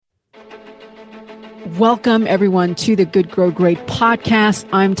Welcome, everyone, to the Good Grow Great podcast.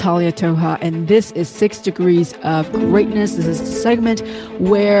 I'm Talia Toha, and this is 6 Degrees of Greatness. This is a segment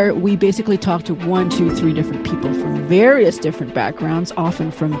where we basically talk to 1, 2, 3 different people from various different backgrounds, often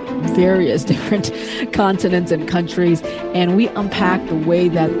from various different continents and countries, and we unpack the way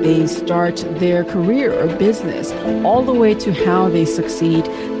that they start their career or business, all the way to how they succeed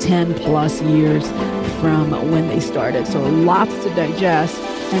 10 plus years from when they started. So lots to digest.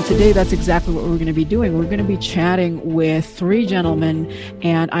 And today, that's exactly what we're going to be doing. We're going to be chatting with 3 gentlemen,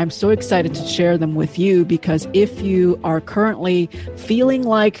 and I'm so excited to share them with you because if you are currently feeling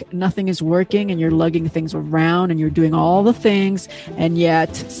like nothing is working and you're lugging things around and you're doing all the things and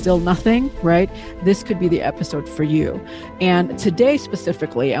yet still nothing, right? This could be the episode for you. And today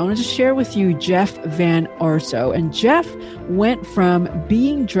specifically, I want to share with you Jeff Van Arso. And Jeff went from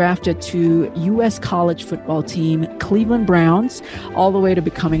being drafted to U.S. college football team Cleveland Browns all the way to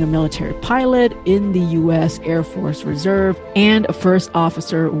becoming a military pilot in the U.S. Air Force Reserve and a first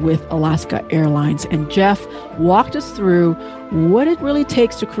officer with Alaska Airlines. And Jeff walked us through what it really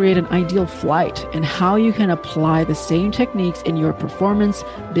takes to create an ideal flight and how you can apply the same techniques in your performance,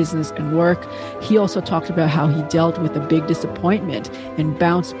 business, and work. He also talked about how he dealt with a big disappointment and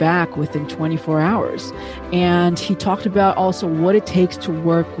bounced back within 24 hours. And he talked about also what it takes to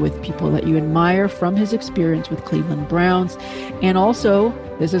work with people that you admire from his experience with Cleveland Browns. And also,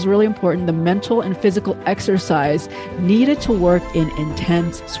 this is really important, the mental and physical exercise needed to work in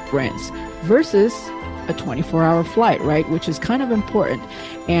intense sprints versus a 24-hour flight, right? Which is kind of important,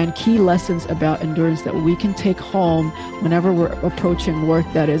 and key lessons about endurance that we can take home whenever we're approaching work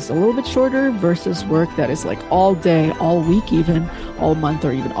that is a little bit shorter versus work that is like all day, all week, even all month,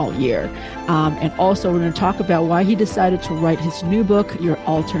 or even all year. And also we're going to talk about why he decided to write his new book, Your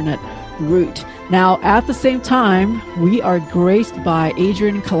Alternate Route. Now, at the same time, we are graced by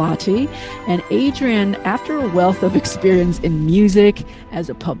Adrian Kalati. And Adrian, after a wealth of experience in music, as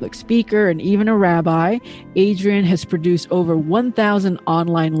a public speaker, and even a rabbi, Adrian has produced over 1,000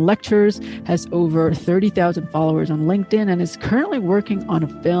 online lectures, has over 30,000 followers on LinkedIn, and is currently working on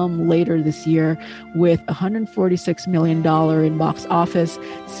a film later this year with $146 million in box office,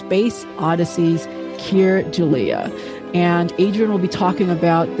 Space Odyssey's Keir Dullea. And Adrian will be talking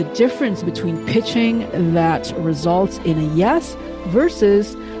about the difference between pitching that results in a yes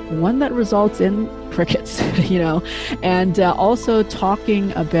versus one that results in crickets, and also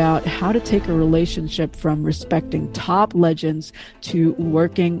talking about how to take a relationship from respecting top legends to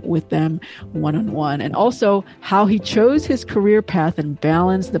working with them one-on-one, and also how he chose his career path and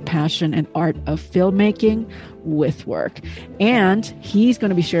balanced the passion and art of filmmaking with work. And he's going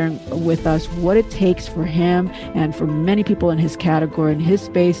to be sharing with us what it takes for him and for many people in his category, in his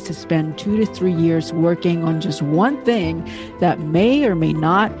space, to spend 2 to 3 years working on just one thing that may or may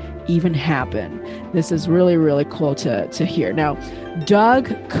not even happen. This is really, really cool to hear. Now, Doug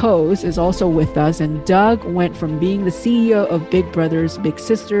Coase is also with us, and Doug went from being the CEO of Big Brothers Big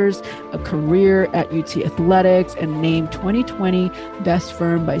Sisters, a career at UT Athletics, and named 2020 Best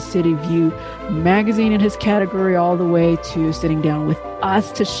Firm by City View magazine in his category, all the way to sitting down with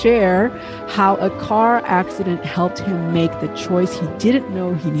us to share how a car accident helped him make the choice he didn't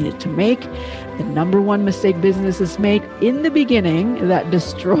know he needed to make. The number one mistake businesses make in the beginning that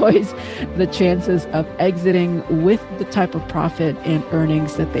destroys the chances of exiting with the type of profit and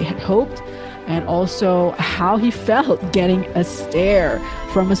earnings that they had hoped. And also how he felt getting a stare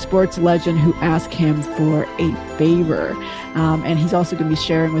from a sports legend who asked him for a favor. And he's also going to be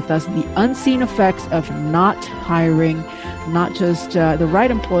sharing with us the unseen effects of not hiring not just the right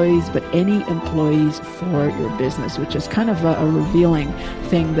employees, but any employees for your business, which is kind of a revealing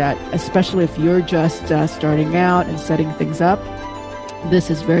thing that, especially if you're just starting out and setting things up,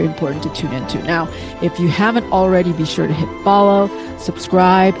 this is very important to tune into. Now, if you haven't already, be sure to hit follow,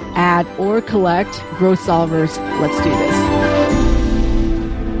 subscribe, add, or collect. Growth Solvers, let's do this.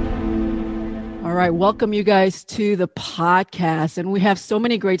 All right, welcome you guys to the podcast. And we have so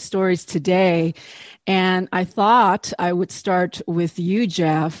many great stories today. And I thought I would start with you,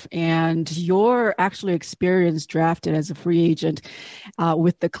 Jeff, and your actually experience drafted as a free agent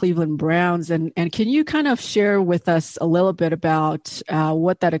with the Cleveland Browns. And can you kind of share with us a little bit about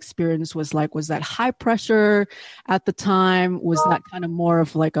what that experience was like? Was that high pressure at the time? Was that kind of more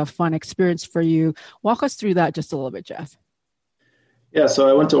of like a fun experience for you? Walk us through that just a little bit, Jeff. Yeah, so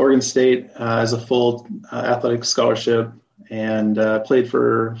I went to Oregon State as a full athletic scholarship and played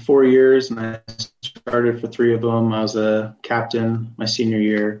for 4 years, and I started for 3 of them. I was a captain my senior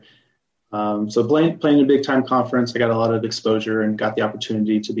year. So playing in a big-time conference, I got a lot of exposure and got the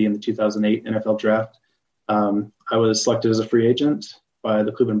opportunity to be in the 2008 NFL draft. I was selected as a free agent, by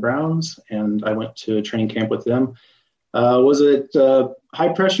the Cleveland Browns, and I went to training camp with them. Was it high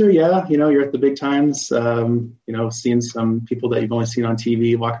pressure? Yeah, you're at the big times. Seeing some people that you've only seen on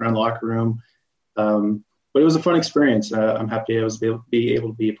TV walking around the locker room. But it was a fun experience. I'm happy I was able to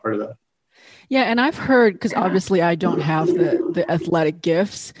be a part of that. Yeah, and I've heard, because obviously I don't have the athletic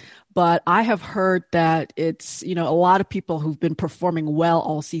gifts, but I have heard that it's, a lot of people who've been performing well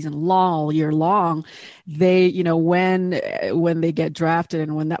all season long, all year long, they, when they get drafted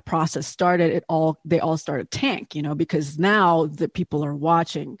and when that process started, they all start to tank, because now the people are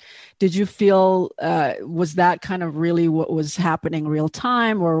watching. Did you feel, was that kind of really what was happening real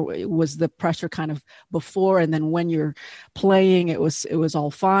time, or was the pressure kind of before, and then when you're playing, it was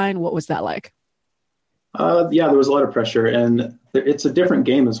all fine? What was that like? Yeah, there was a lot of pressure, and it's a different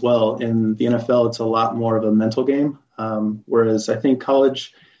game as well. In the NFL, it's a lot more of a mental game. Whereas I think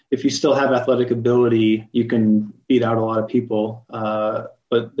college, if you still have athletic ability, you can beat out a lot of people.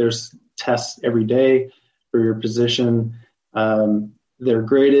 But there's tests every day for your position. They're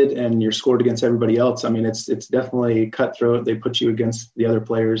graded and you're scored against everybody else. I mean, it's definitely cutthroat. They put you against the other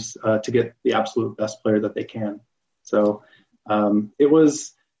players to get the absolute best player that they can. So it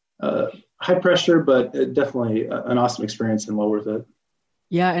was high pressure, but definitely an awesome experience and well worth it.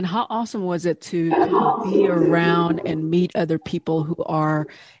 Yeah. And how awesome was it to be around and meet other people who are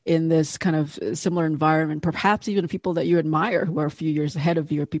in this kind of similar environment, perhaps even people that you admire who are a few years ahead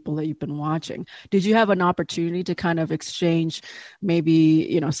of you, or people that you've been watching? Did you have an opportunity to kind of exchange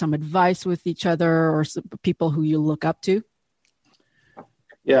maybe, some advice with each other, or people who you look up to?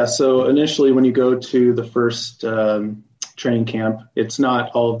 Yeah. So initially when you go to the first training camp, it's not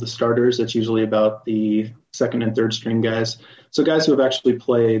all of the starters. It's usually about the second and third string guys. So guys who have actually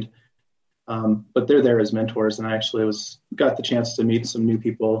played, but they're there as mentors. And I actually got the chance to meet some new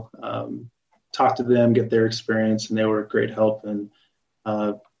people, talk to them, get their experience, and they were a great help in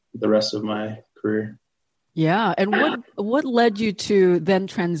the rest of my career. Yeah. And what led you to then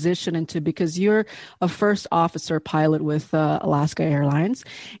transition into, because you're a first officer pilot with Alaska Airlines.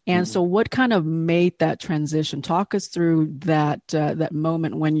 And so what kind of made that transition? Talk us through that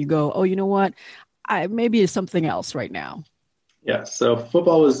moment when you go, oh, you know what? Maybe it's something else right now. Yeah. So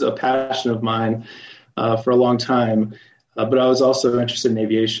football was a passion of mine for a long time, but I was also interested in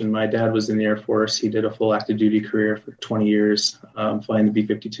aviation. My dad was in the Air Force. He did a full active duty career for 20 years, flying the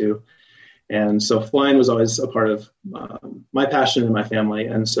B-52. And so flying was always a part of my passion in my family.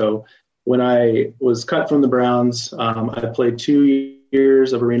 And so when I was cut from the Browns, I played 2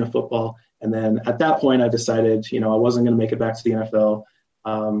 years of arena football. And then at that point, I decided, I wasn't going to make it back to the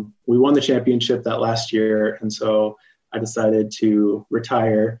NFL. We won the championship that last year. And so I decided to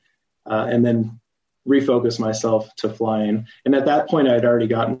retire and then refocus myself to flying. And at that point, I had already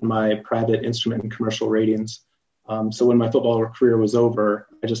gotten my private instrument and commercial ratings. So when my football career was over,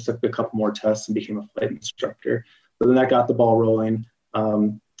 I just took a couple more tests and became a flight instructor. So then that got the ball rolling.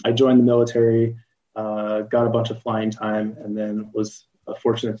 I joined the military, got a bunch of flying time, and then was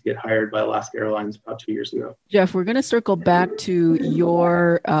fortunate to get hired by Alaska Airlines about 2 years ago. Jeff, we're going to circle back to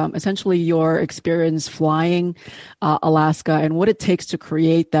your, essentially your experience flying Alaska and what it takes to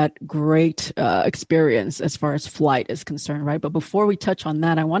create that great experience as far as flight is concerned, right? But before we touch on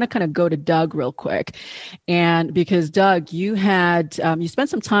that, I want to kind of go to Doug real quick. And because Doug, you had, you spent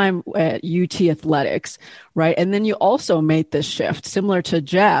some time at UT Athletics, right? And then you also made this shift, similar to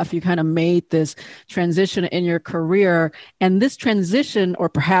Jeff, you kind of made this transition in your career. And this transition, or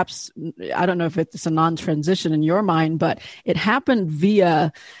perhaps, I don't know if it's a non-transition in your mind, but it happened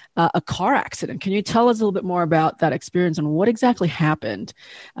via a car accident. Can you tell us a little bit more about that experience and what exactly happened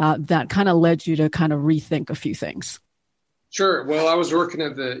that kind of led you to kind of rethink a few things? Sure. Well, I was working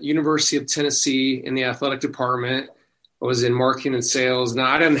at the University of Tennessee in the athletic department. I was in marketing and sales. Now,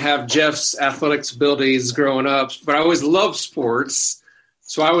 I didn't have Jeff's athletics abilities growing up, but I always loved sports.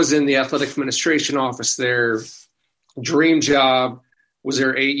 So I was in the athletic administration office there. Dream job. Was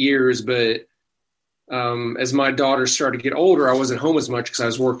there 8 years, but as my daughter started to get older, I wasn't home as much because I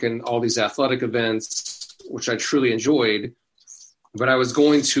was working all these athletic events, which I truly enjoyed. But I was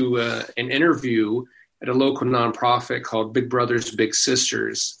going to an interview at a local nonprofit called Big Brothers Big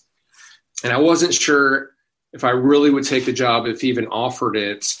Sisters. And I wasn't sure if I really would take the job, if he even offered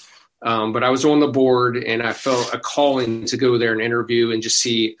it. But I was on the board and I felt a calling to go there and interview and just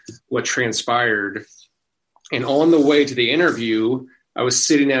see what transpired. And on the way to the interview, I was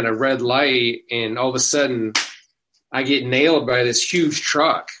sitting at a red light and all of a sudden I get nailed by this huge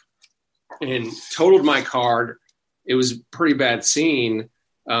truck and totaled my car. It was a pretty bad scene.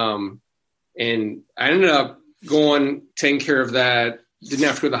 And I ended up taking care of that. Didn't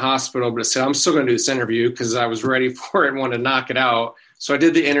have to go to the hospital, but I said, I'm still going to do this interview because I was ready for it and wanted to knock it out. So I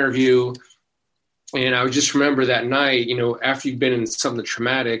did the interview, and I would just remember that night, after you've been in something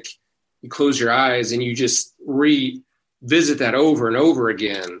traumatic, you close your eyes and you just revisit that over and over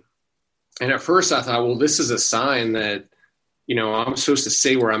again. And at first I thought, well, this is a sign that, I'm supposed to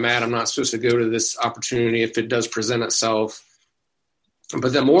stay where I'm at. I'm not supposed to go to this opportunity if it does present itself.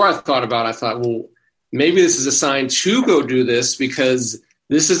 But the more I thought about it, I thought, well, maybe this is a sign to go do this because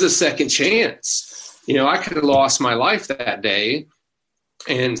this is a second chance. I could have lost my life that day.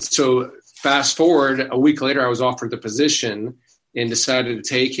 And so fast forward, a week later, I was offered the position and decided to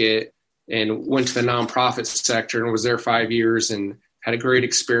take it and went to the nonprofit sector and was there 5 years and had a great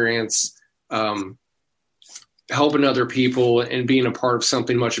experience helping other people and being a part of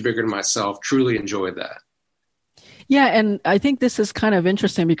something much bigger than myself. Truly enjoyed that. Yeah, and I think this is kind of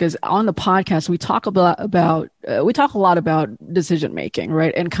interesting because on the podcast we talk a lot about decision making,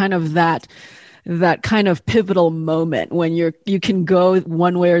 right? And kind of that kind of pivotal moment when you can go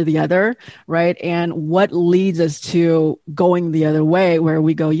one way or the other, right? And what leads us to going the other way, where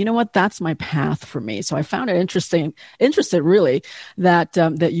we go, you know what, that's my path for me. So I found it interesting really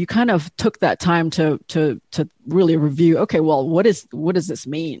that you kind of took that time to really review, okay, well, what does this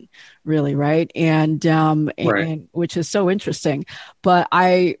mean really, right? And which is so interesting. But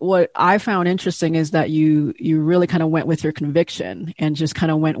what I found interesting is that you really kind of went with your conviction and just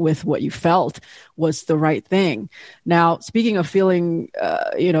kind of went with what you felt was the right thing. Now, speaking of feeling,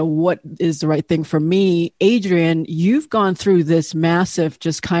 what is the right thing for me, Adrian, you've gone through this massive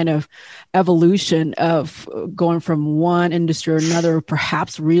just kind of evolution of going from one industry or another,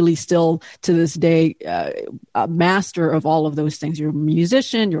 perhaps really still to this day, a master of all of those things. You're a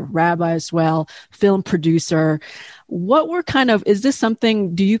musician, you're a rabbi as well, film producer. Is this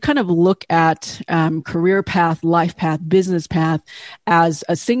something, do you kind of look at career path, life path, business path as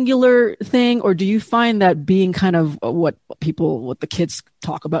a singular thing? Or do you find that being kind of what the kids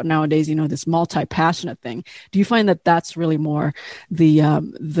talk about nowadays, this multi-passionate thing, do you find that that's really more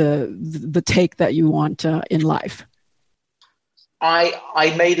the take that you want in life?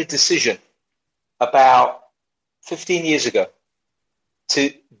 I made a decision about 15 years ago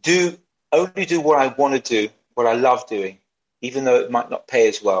to only do what I want to do, what I love doing, even though it might not pay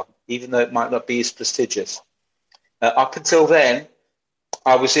as well, even though it might not be as prestigious. Up until then,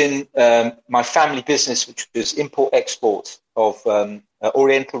 I was in my family business, which was import-export of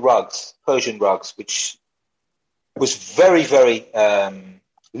Oriental rugs, Persian rugs, which was very, very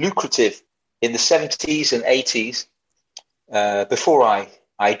lucrative in the 70s and 80s before I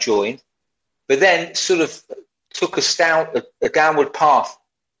joined, but then sort of took a downward path.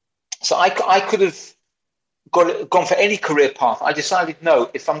 So I could have gone for any career path. I decided,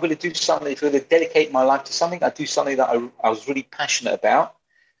 no, if I'm going to do something, if I'm going to dedicate my life to something, I'd do something that I was really passionate about.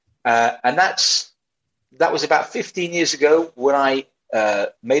 And that was about 15 years ago when I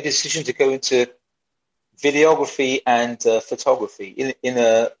made a decision to go into videography and photography in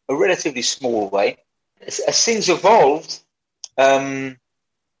a relatively small way. As things evolved,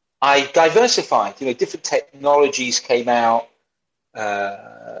 I diversified. Different technologies came out.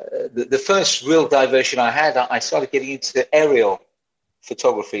 The first real diversion I had, I started getting into aerial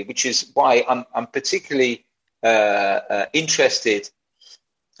photography, which is why I'm particularly interested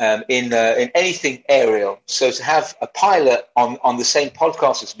in anything aerial. So to have a pilot on the same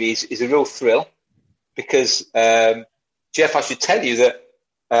podcast as me is a real thrill, because Jeff, I should tell you that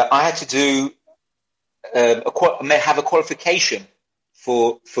I had to do have a qualification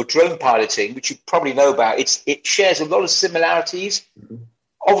for drone piloting, which you probably know about. It shares a lot of similarities,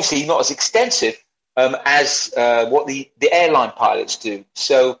 obviously not as extensive as what the airline pilots do.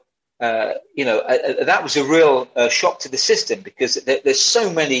 So, that was a real shock to the system, because there's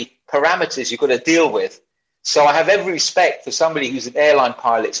so many parameters you've got to deal with. So I have every respect for somebody who's an airline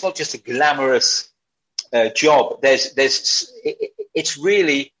pilot. It's not just a glamorous job. It's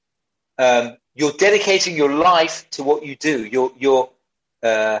really you're dedicating your life to what you do.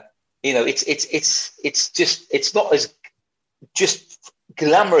 It's not as just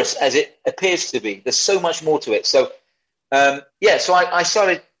glamorous as it appears to be. There's so much more to it. So so I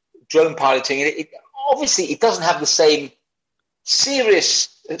started drone piloting, and it obviously it doesn't have the same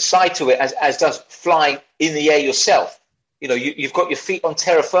serious side to it as does flying in the air yourself. You've got your feet on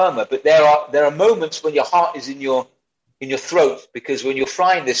terra firma, but there are moments when your heart is in your throat, because when you're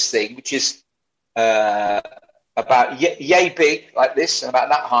flying this thing, which is about yay big like this and about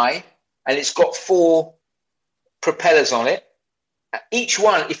that high, and it's got 4 propellers on it. Each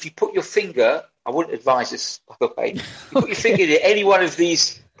one, if you put your finger, I wouldn't advise this, by the way. You put your finger in any one of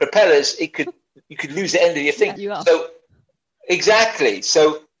these propellers, you could lose the end of your finger. So exactly.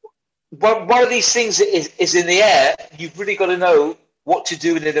 So one of these things is in the air. You've really got to know what to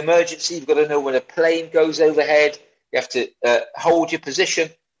do in an emergency. You've got to know when a plane goes overhead. You have to hold your position.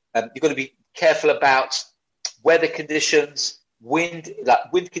 You've got to be careful about weather conditions, wind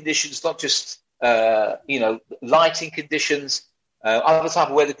conditions, not just lighting conditions, other type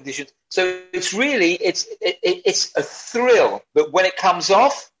of weather conditions. So it's really it's a thrill, but when it comes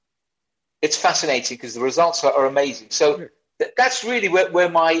off, it's fascinating because the results are amazing. So that's really where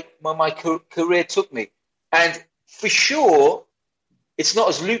my career took me. And for sure, it's not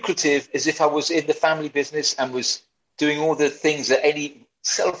as lucrative as if I was in the family business and was doing all the things that any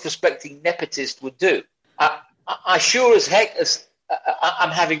self-respecting nepotist would do. I sure as heck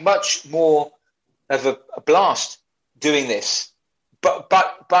I'm having much more of a blast doing this. But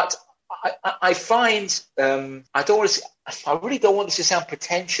I find I really don't want this to sound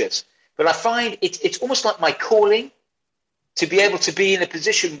pretentious, but I find it's almost like my calling to be able to be in a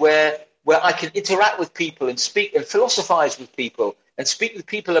position where I can interact with people and speak and philosophize with people and speak with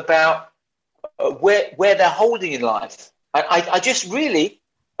people about where they're holding in life. I just really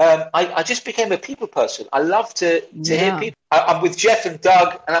I just became a people person. I love to hear people. I'm with Jeff and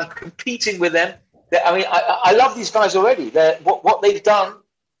Doug, and I'm competing with them. I love these guys already. What they've done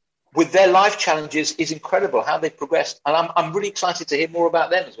with their life challenges is incredible, how they've progressed. And I'm really excited to hear more about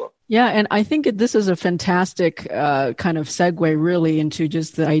them as well. Yeah, and I think this is a fantastic kind of segue really into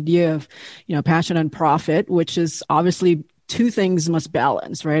just the idea of, passion and profit, which is obviously two things must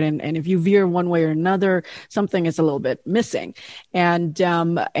balance, right? And if you veer one way or another, something is a little bit missing. And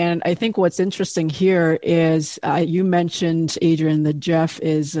I think what's interesting here is you mentioned, Adrian, that Jeff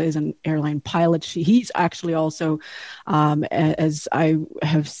is an airline pilot. He's actually also, as I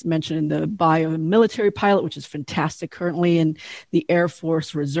have mentioned in the bio, a military pilot, which is fantastic, currently in the Air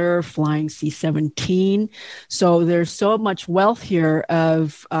Force Reserve flying C-17. So there's so much wealth here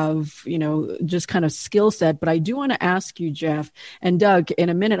of just kind of skill set. But I do want to ask you, Jeff and Doug, in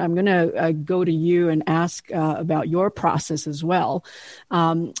a minute, I'm going to go to you and ask about your process as well.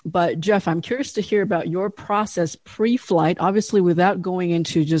 But Jeff, I'm curious to hear about your process pre-flight, obviously without going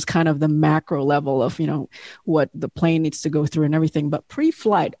into just kind of the macro level of, what the plane needs to go through and everything, but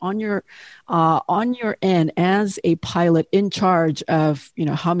pre-flight on your end as a pilot in charge of,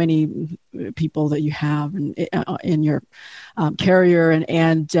 how many people that you have in your carrier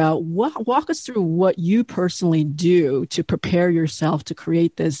and walk us through what you personally do to prepare yourself to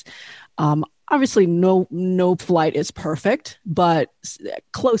create this. Obviously, no flight is perfect, but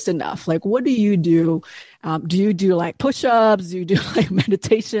close enough. Like, what do you do? Do you do like push-ups? Do you do like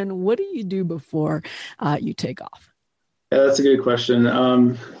meditation? What do you do before you take off? Yeah, that's a good question.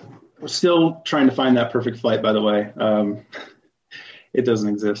 We're still trying to find that perfect flight, by the way. It doesn't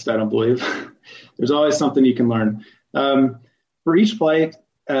exist, I don't believe. There's always something you can learn. For each flight,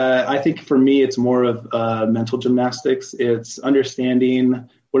 I think for me, it's more of mental gymnastics. It's understanding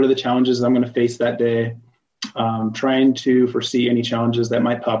what are the challenges I'm going to face that day, trying to foresee any challenges that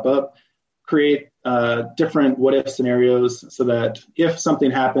might pop up, create different what-if scenarios so that if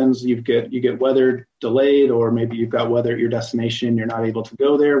something happens, you get weather delayed, or maybe you've got weather at your destination, you're not able to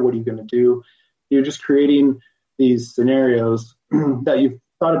go there. What are you going to do? You're just creating these scenarios that you've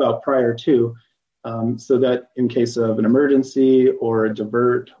thought about prior to, so that in case of an emergency or a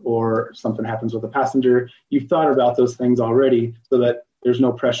divert or something happens with a passenger, you've thought about those things already so that there's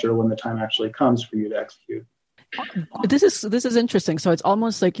no pressure when the time actually comes for you to execute. This is interesting. So it's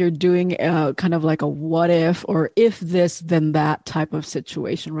almost like you're doing kind of like a what if, or if this, then that type of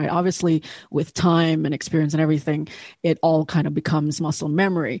situation, right? Obviously, with time and experience and everything, it all kind of becomes muscle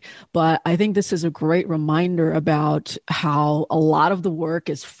memory. But I think this is a great reminder about how a lot of the work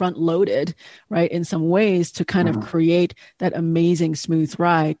is front loaded, right? In some ways to kind of create that amazing smooth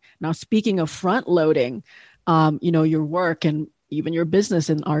ride. Now, speaking of front loading, your work and even your business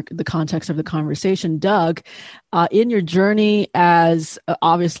in the context of the conversation, Doug, in your journey as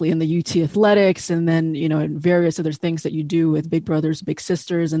obviously in the UT Athletics and then, in various other things that you do with Big Brothers, Big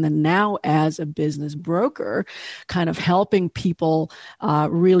Sisters, and then now as a business broker, kind of helping people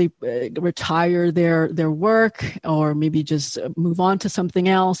really retire their work or maybe just move on to something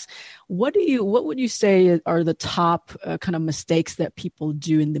else. What would you say are the top kind of mistakes that people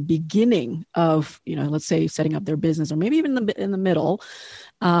do in the beginning of, let's say setting up their business, or maybe even in the middle,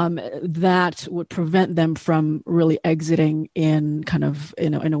 that would prevent them from really exiting in kind of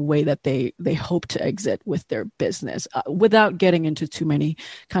in a way that they hope to exit with their business, without getting into too many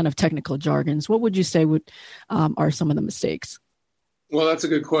kind of technical jargons? What would you say are some of the mistakes? Well, that's a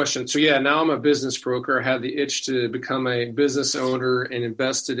good question. So yeah, now I'm a business broker. I had the itch to become a business owner and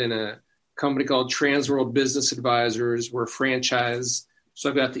invested in a company called Transworld Business Advisors. We're a franchise. So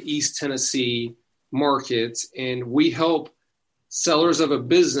I've got the East Tennessee market, and we help sellers of a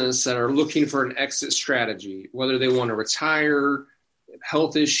business that are looking for an exit strategy, whether they want to retire,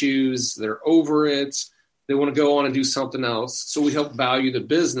 health issues, they're over it, they want to go on and do something else. So we help value the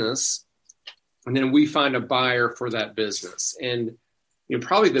business, and then we find a buyer for that business. And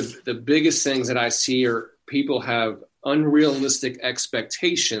probably the biggest things that I see are people have unrealistic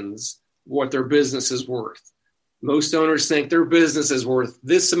expectations of what their business is worth. Most owners think their business is worth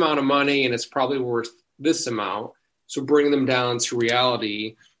this amount of money and it's probably worth this amount. So bring them down to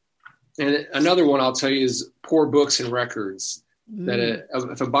reality. And another one I'll tell you is poor books and records. That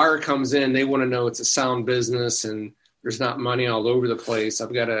if a buyer comes in, they want to know it's a sound business and there's not money all over the place.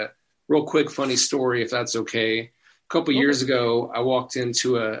 I've got a real quick funny story, if that's okay. A couple years ago, I walked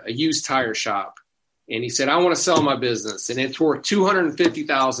into a used tire shop, and he said, I want to sell my business, and it's worth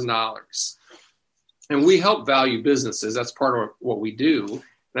 $250,000. And we help value businesses. That's part of what we do.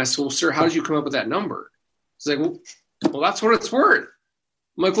 And I said, well, sir, how did you come up with that number? He's like, well, that's what it's worth.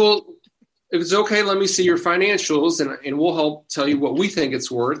 I'm like, well, if it's okay, let me see your financials, and we'll help tell you what we think it's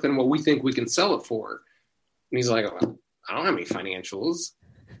worth and what we think we can sell it for. And he's like, well, I don't have any financials.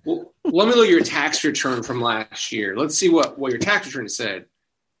 Well, let me look at your tax return from last year. Let's see what your tax return said.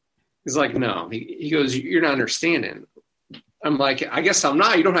 He's like, no. He goes, you're not understanding. I'm like, I guess I'm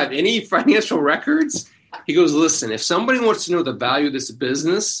not. You don't have any financial records? He goes, listen, if somebody wants to know the value of this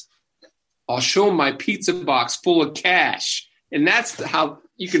business, I'll show them my pizza box full of cash. And that's how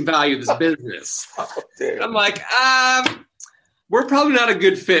you can value this business. I'm like, we're probably not a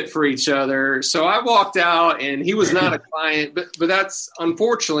good fit for each other. So I walked out, and he was not a client. But that's,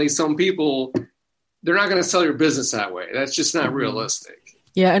 unfortunately, some people, they're not going to sell your business that way. That's just not realistic.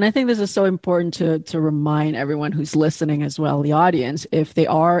 Yeah, and I think this is so important to remind everyone who's listening as well, the audience, if they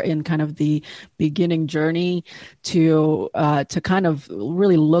are in kind of the beginning journey to kind of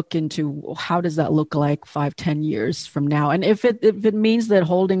really look into how does that look like 5-10 years from now. And if it means that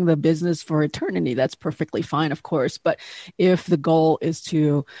holding the business for eternity, that's perfectly fine, of course. But if the goal is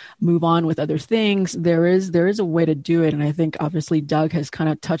to move on with other things, there is a way to do it. And I think obviously Doug has kind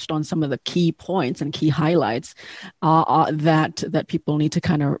of touched on some of the key points and key highlights that people need to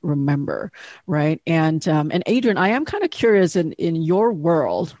kind of remember, right? And Adrian, I am kind of curious in your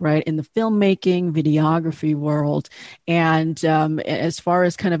world, right, in the filmmaking, videography world, and as far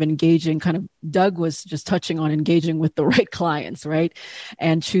as kind of engaging, kind of Doug was just touching on engaging with the right clients, right,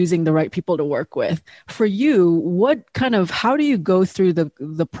 and choosing the right people to work with. For you, how do you go through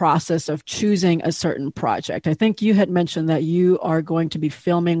the process of choosing a certain project? I think you had mentioned that you are going to be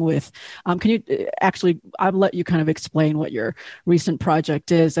filming with. Can you actually? I'll let you kind of explain what your recent project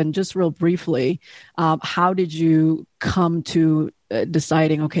is, and just real briefly, how did you come to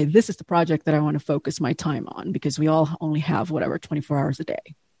deciding, okay, this is the project that I want to focus my time on, because we all only have 24 hours a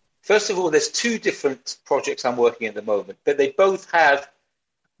day. First of all, there's two different projects I'm working at the moment, but they both have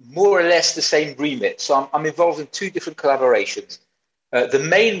more or less the same remit. So I'm involved in two different collaborations. The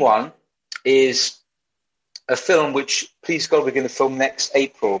main one is a film which, please God, we're going to film next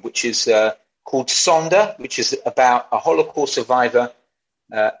April, which is called Sonder, which is about a Holocaust survivor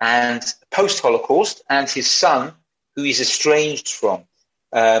and post-Holocaust and his son, who he's estranged from.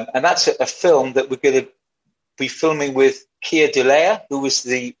 And that's a film that we're going to be filming with Keir Dullea, who was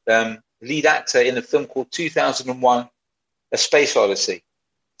the lead actor in a film called 2001, A Space Odyssey.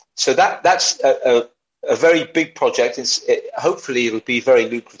 So that's a very big project. Hopefully it'll be very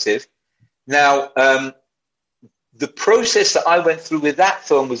lucrative. Now, the process that I went through with that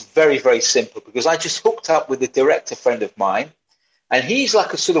film was very, very simple, because I just hooked up with a director friend of mine, and he's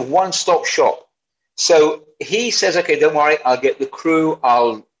like a sort of one-stop shop. So he says, okay, don't worry, I'll get the crew,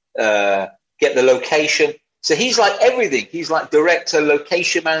 I'll get the location. So he's like everything. He's like director,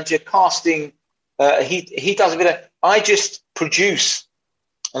 location manager, casting. He does a bit of, I just produce,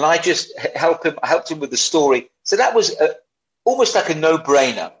 and I just helped him with the story. So that was almost like a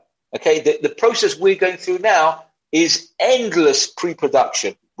no-brainer. Okay, the process we're going through now is endless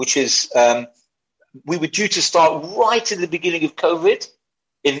pre-production, which is we were due to start right in the beginning of COVID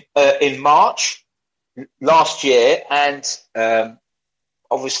in March last year, and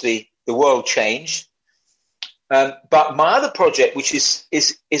obviously the world changed. But my other project, which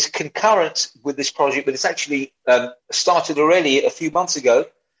is concurrent with this project, but it's actually started already a few months ago,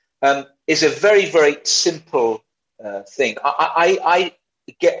 is a very, very simple thing. I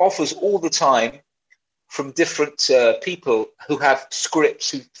get offers all the time from different people who have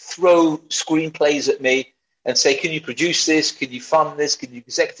scripts, who throw screenplays at me and say, can you produce this? Can you fund this? Can you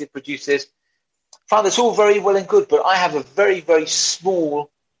executive produce this? Fine, that's all very well and good, but I have a very, very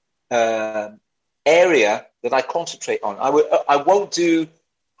small area that I concentrate on. I won't do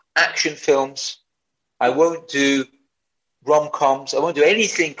action films. I won't do rom-coms. I won't do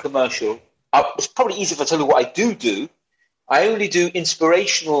anything commercial. It's probably easier if I tell you what I do. I only do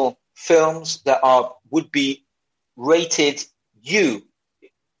inspirational films that would be rated U.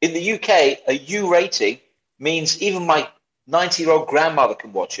 In the UK, a U rating means even my 90-year-old grandmother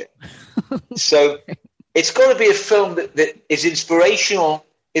can watch it. So it's got to be a film that is inspirational.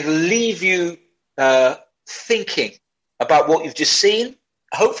 It'll leave you thinking about what you've just seen.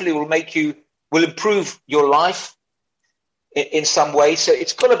 Hopefully will improve your life in some way. So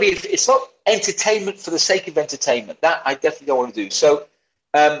it's got to be, it's not entertainment for the sake of entertainment. That I definitely don't want to do. So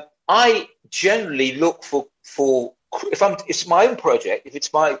I generally look for it's my own project, if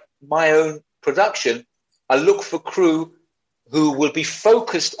it's my own production, I look for crew who will be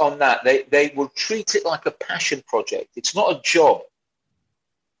focused on that. They will treat it like a passion project. It's not a job.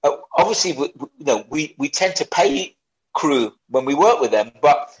 Obviously, we tend to pay crew when we work with them,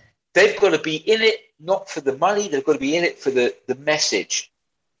 but they've got to be in it not for the money. They've got to be in it for the message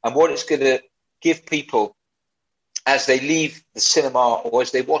and what it's going to give people as they leave the cinema or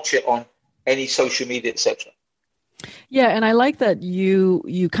as they watch it on any social media, etc. Yeah. And I like that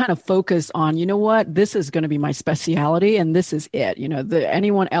you kind of focus on, you know what, this is going to be my speciality and this is it.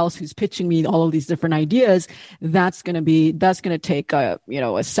 Anyone else who's pitching me all of these different ideas, that's going to take a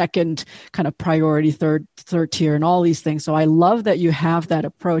second kind of priority, third tier and all these things. So I love that you have that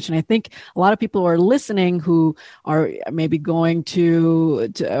approach. And I think a lot of people who are listening who are maybe going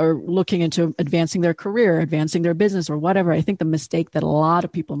to or looking into advancing their career, advancing their business or whatever. I think the mistake that a lot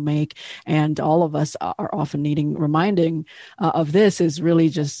of people make, and all of us are often needing reminding of this, is really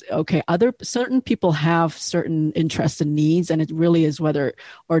just, okay, certain people have certain interests and needs, and it really is whether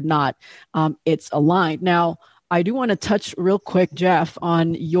or not it's aligned. Now, I do want to touch real quick, Jeff,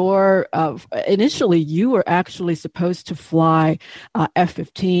 on your, initially you were actually supposed to fly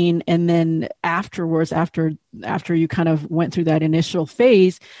F-15, and then afterwards, after you kind of went through that initial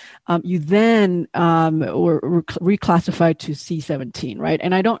phase, you then were reclassified to C-17, right?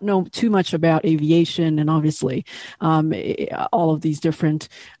 And I don't know too much about aviation and obviously all of these different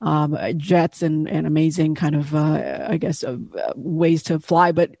jets and amazing kind of, ways to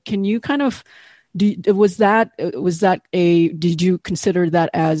fly, but can you kind of, did you consider that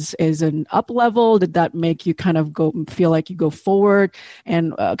as an up level? Did that make you kind of feel like you go forward,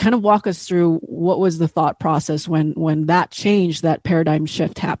 and kind of walk us through what was the thought process when that change, that paradigm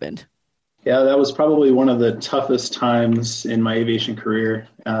shift happened? Yeah, that was probably one of the toughest times in my aviation career.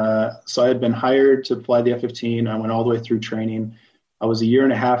 So I had been hired to fly the F-15. I went all the way through training. I was a year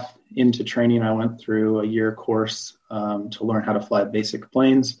and a half into training. I went through a year course to learn how to fly basic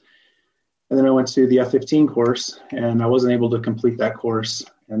planes. And then I went to the F-15 course, and I wasn't able to complete that course.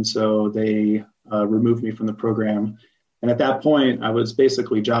 And so they removed me from the program. And at that point, I was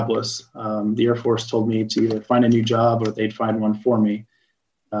basically jobless. The Air Force told me to either find a new job or they'd find one for me.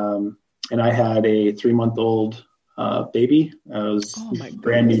 And I had a 3-month-old baby. I was a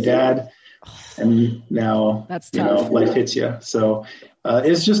brand new dad. And now, that's tough. Life hits you. So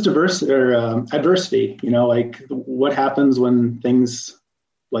it's just adversity, like what happens when things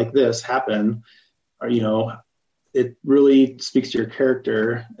like this happen, or, it really speaks to your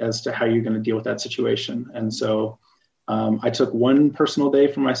character as to how you're going to deal with that situation. And so I took one personal day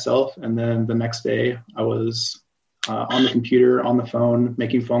for myself. And then the next day I was on the computer, on the phone,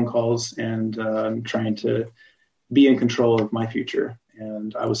 making phone calls and trying to be in control of my future.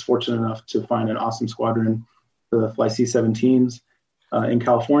 And I was fortunate enough to find an awesome squadron to fly C-17s in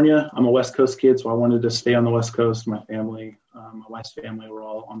California. I'm a West Coast kid, so I wanted to stay on the West Coast. My family, my wife's family, were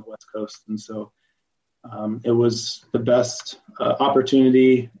all on the West Coast. And so it was the best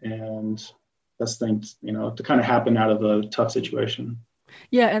opportunity and best thing, to kind of happen out of a tough situation.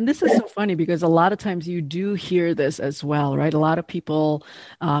 Yeah. And this is so funny because a lot of times you do hear this as well, right? A lot of people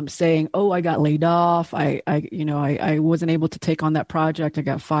saying, oh, I got laid off. I wasn't able to take on that project. I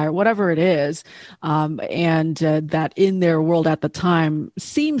got fired, whatever it is. And that in their world at the time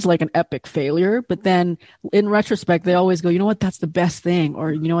seems like an epic failure. But then in retrospect, they always go, you know what, that's the best thing.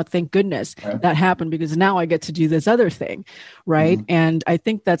 Or, you know what, thank goodness that happened because now I get to do this other thing. Right. Mm-hmm. And I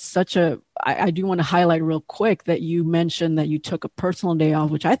think that's I do want to highlight real quick that you mentioned that you took a personal day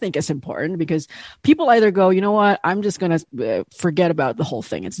off, which I think is important because people either go, you know what, I'm just going to forget about the whole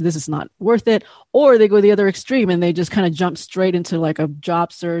thing. This is not worth it. Or they go the other extreme and they just kind of jump straight into like a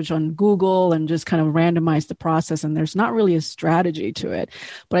job search on Google and just kind of randomize the process. And there's not really a strategy to it.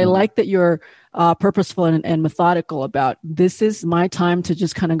 But I like that you're purposeful and methodical about this is my time to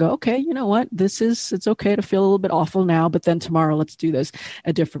just kind of go, okay, you know what, it's okay to feel a little bit awful now, but then tomorrow let's do this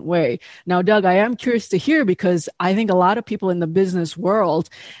a different way. Now, Doug, I am curious to hear, because I think a lot of people in the business world,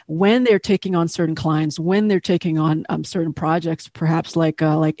 when they're taking on certain clients, when they're taking on certain projects, perhaps like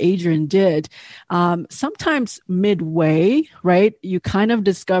Adrian did, sometimes midway, right, you kind of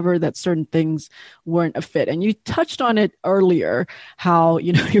discover that certain things weren't a fit. And you touched on it earlier, how,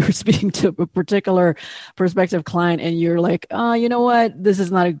 you were speaking to a particular prospective client and you're like, you know what, this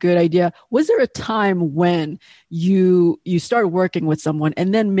is not a good idea. Was there a time when you start working with someone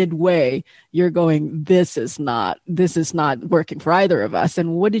and then midway you're going, this is not working for either of us?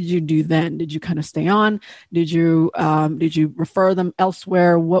 And what did you do then? Did you kind of stay on? Did you refer them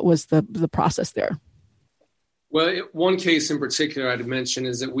elsewhere? What was the process there? Well, one case in particular I'd mention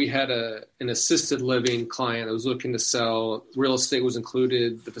is that we had an assisted living client that was looking to sell. Real estate was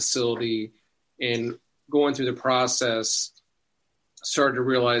included, the facility, and going through the process, started to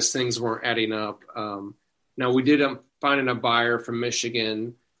realize things weren't adding up. Now, we did find a buyer from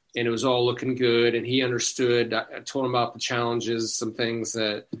Michigan, and it was all looking good, and he understood. I told him about the challenges, some things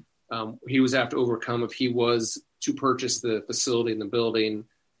that he was have to overcome if he was to purchase the facility and the building.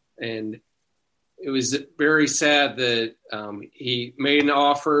 And it was very sad that he made an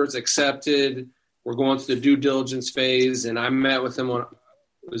offer, it's accepted. We're going through the due diligence phase, and I met with him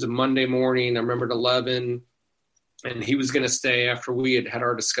it was a Monday morning. I remember at 11, and he was going to stay after we had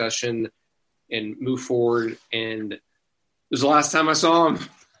our discussion and move forward. And it was the last time I saw him.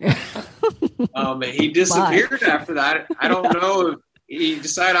 He disappeared after that. I don't know if he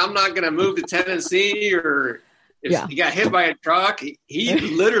decided I'm not going to move to Tennessee, or if he got hit by a truck. He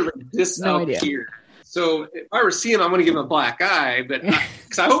literally disappeared. So if I were seeing him, I'm going to give him a black eye, but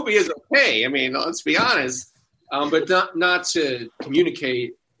because I hope he is okay. I mean, let's be honest. But not to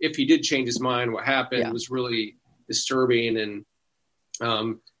communicate if he did change his mind. What happened was really disturbing, and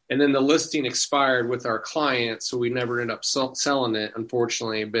then the listing expired with our client, so we never ended up selling it,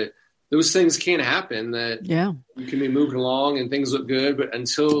 unfortunately. But those things can happen, that you can be moving along and things look good, but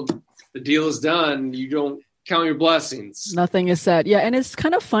until the deal is done, you don't count your blessings. Nothing is said. Yeah. And it's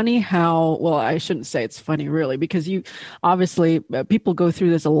kind of funny how, well, I shouldn't say it's funny really, because you obviously people go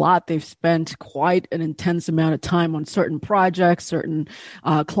through this a lot. They've spent quite an intense amount of time on certain projects, certain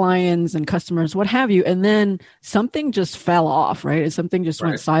clients and customers, what have you. And then something just fell off, right? And something just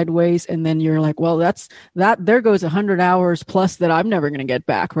went sideways. And then you're like, well, there goes 100 hours plus that I'm never going to get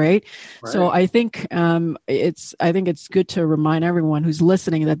back. Right. So I think it's good to remind everyone who's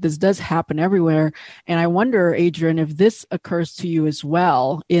listening that this does happen everywhere. And I wonder, Adrian, if this occurs to you as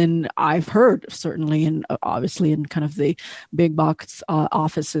well. I've heard certainly obviously in kind of the big box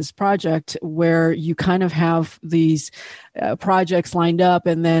offices project, where you kind of have these projects lined up,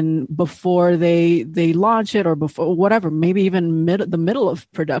 and then before they launch it, or before whatever, maybe even the middle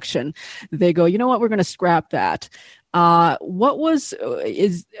of production, they go, you know what, we're going to scrap that. If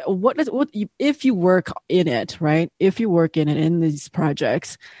you work in it, right? If you work in it, in these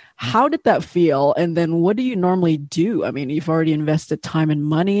projects, how did that feel? And then what do you normally do? I mean, you've already invested time and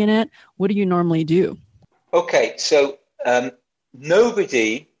money in it. What do you normally do? Okay. So,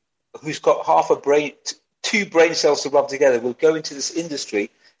 nobody who's got two brain cells to rub together will go into this industry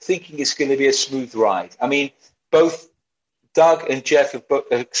thinking it's going to be a smooth ride. I mean, both Doug and Jeff have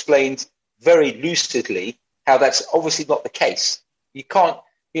explained very lucidly how that's obviously not the case. You can't,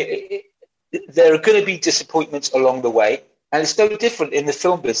 there are going to be disappointments along the way. And it's no different in the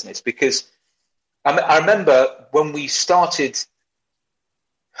film business, because I remember when we started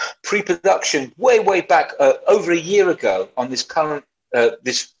pre-production way back over a year ago on this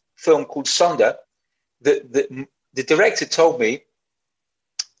film called Sonder, the director told me,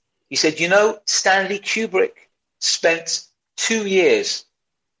 he said, Stanley Kubrick spent 2 years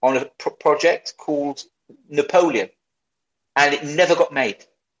on a project called Napoleon, and it never got made.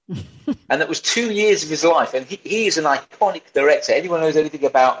 And that was 2 years of his life. And he is an iconic director. Anyone knows anything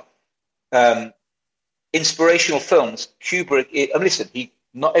about inspirational films, Kubrick, listen,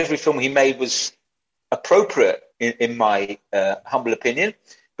 not every film he made was appropriate in my humble opinion,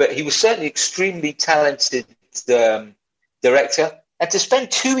 but he was certainly extremely talented director. And to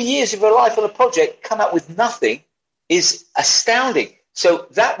spend 2 years of your life on a project, come out with nothing, is astounding. So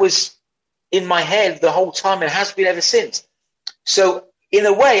that was in my head the whole time, and has been ever since. So in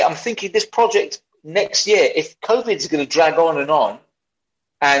a way, I'm thinking this project next year, if COVID is going to drag on,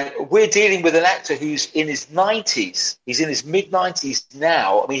 and we're dealing with an actor who's in his 90s, he's in his mid-90s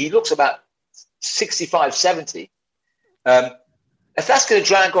now. I mean, he looks about 65, 70. If that's going to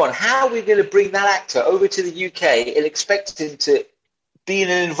drag on, how are we going to bring that actor over to the UK and expect him to be in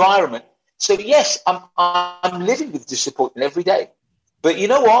an environment So yes, I'm living with disappointment every day. But you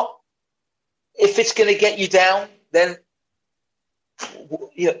know what? If it's going to get you down, then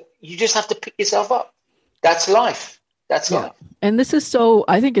you just have to pick yourself up. That's life. That's life. And this is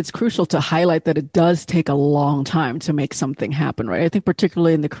I think it's crucial to highlight that it does take a long time to make something happen, right? I think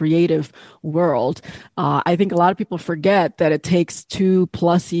particularly in the creative world, I think a lot of people forget that it takes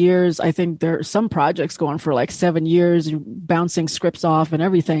 2+ years. I think there are some projects going for like 7 years, bouncing scripts off and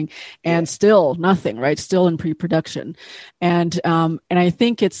everything, and still nothing, right? Still in pre-production. And I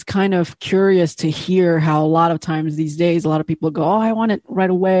think it's kind of curious to hear how a lot of times these days, a lot of people go, oh, I want it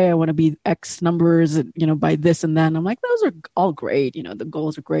right away. I want to be X numbers, by this and then. I'm like, those are all great. The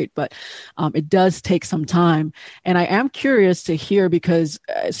goals are great, but it does take some time. And I am curious to hear, because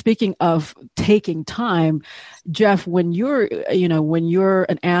speaking of taking time, Jeff, when you're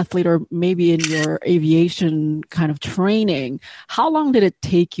an athlete or maybe in your aviation kind of training, how long did it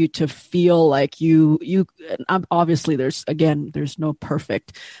take you to feel like you obviously there's no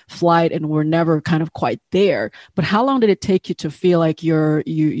perfect flight and we're never kind of quite there, but how long did it take you to feel like you're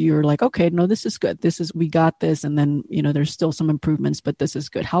like, okay, no, this is good. We got this. And then, there's still some improvements, but this is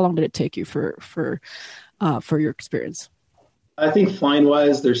good. How long did it take you for your experience? I think flying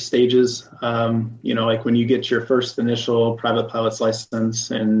wise, there's stages, like when you get your first initial private pilot's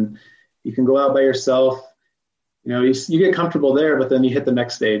license and you can go out by yourself, you get comfortable there, but then you hit the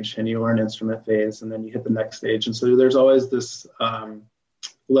next stage and you learn instrument phase and then you hit the next stage. And so there's always this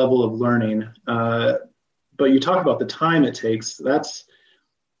level of learning. But you talk about the time it takes. That's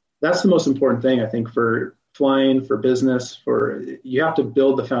the most important thing, I think, for flying, for business, you have to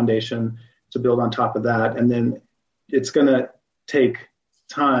build the foundation to build on top of that. And then it's going to take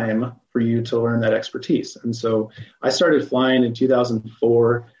time for you to learn that expertise. And so I started flying in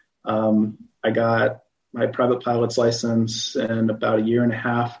 2004. I got my private pilot's license in about a year and a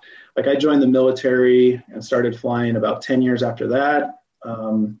half. Like I joined the military and started flying about 10 years after that.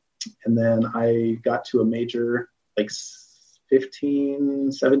 And then I got to a major like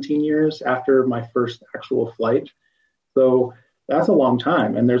 15, 17 years after my first actual flight. So that's a long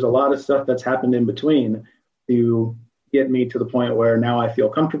time. And there's a lot of stuff that's happened in between to get me to the point where now I feel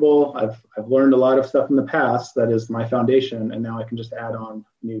comfortable. I've learned a lot of stuff in the past that is my foundation. And now I can just add on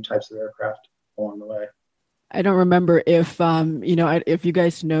new types of aircraft along the way. I don't remember if you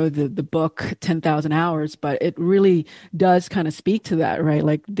guys know the book 10,000 Hours, but it really does kind of speak to that, right?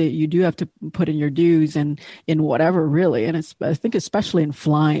 Like you do have to put in your dues and in whatever really. And I think especially in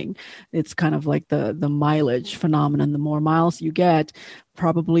flying, it's kind of like the mileage phenomenon. The more miles you get,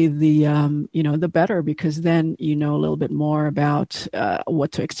 probably the better, because then a little bit more about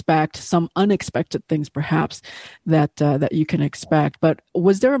what to expect, some unexpected things perhaps that you can expect. But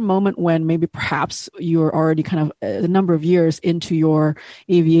was there a moment when maybe perhaps you're already kind of a number of years into your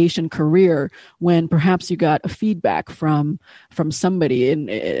aviation career when perhaps you got a feedback from somebody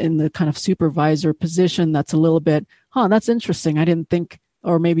in the kind of supervisor position that's a little bit, that's interesting. I didn't think.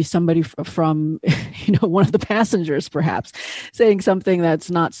 Or maybe somebody from, one of the passengers, perhaps, saying something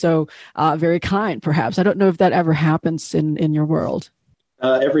that's not so very kind, perhaps. I don't know if that ever happens in your world.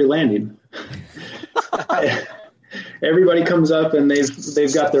 Every landing. Everybody comes up and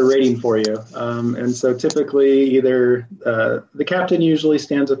they've got their rating for you. And so typically either the captain usually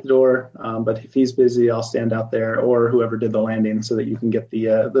stands at the door, but if he's busy, I'll stand out there, or whoever did the landing, so that you can get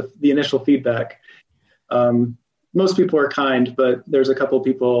the initial feedback. Most people are kind, but there's a couple of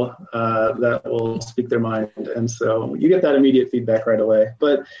people that will speak their mind. And so you get that immediate feedback right away.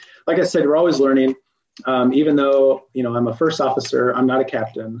 But like I said, we're always learning. Even though, I'm a first officer, I'm not a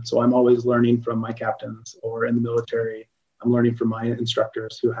captain. So I'm always learning from my captains, or in the military, I'm learning from my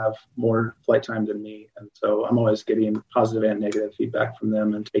instructors who have more flight time than me. And so I'm always getting positive and negative feedback from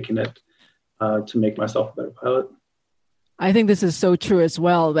them and taking it to make myself a better pilot. I think this is so true as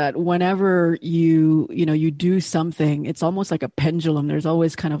well, that whenever you do something, it's almost like a pendulum. There's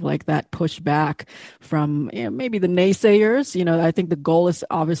always kind of like that pushback from maybe the naysayers. I think the goal is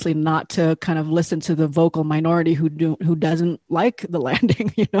obviously not to kind of listen to the vocal minority who doesn't like the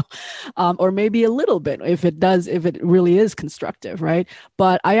landing, or maybe a little bit if it really is constructive, right?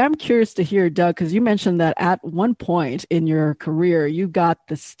 But I am curious to hear, Doug, because you mentioned that at one point in your career, you got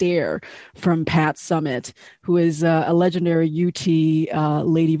the stare from Pat Summitt, who is a legendary UT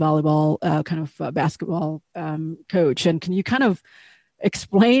lady volleyball kind of basketball coach. And can you kind of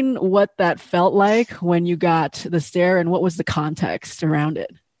explain what that felt like when you got the stare, and what was the context around it?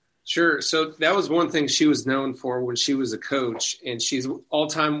 Sure. So that was one thing she was known for when she was a coach, and she's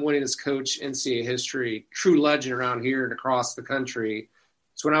all-time winningest coach in NCAA history, true legend around here and across the country.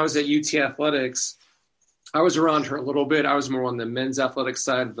 So when I was at UT Athletics, I was around her a little bit. I was more on the men's athletic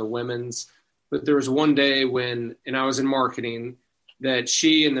side of the women's. But there was one day and I was in marketing, that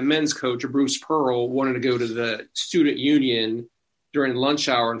she and the men's coach, Bruce Pearl, wanted to go to the student union during lunch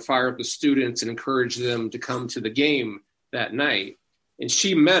hour and fire up the students and encourage them to come to the game that night. And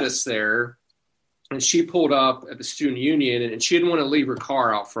she met us there, and she pulled up at the student union, and she didn't want to leave her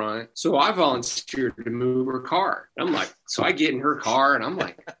car out front. So I volunteered to move her car. I'm like, so I get in her car, and I'm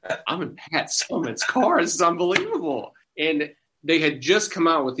like, I'm in Pat Summitt's car. This is unbelievable. And they had just come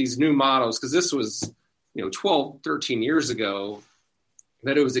out with these new models, because this was, 12, 13 years ago,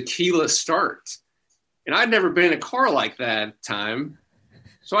 that it was a keyless start. And I'd never been in a car like that at the time.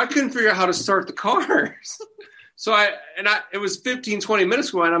 So I couldn't figure out how to start the car. So it was 15, 20 minutes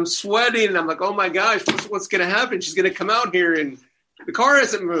ago, and I'm sweating, and I'm like, oh my gosh, what's going to happen? She's going to come out here and the car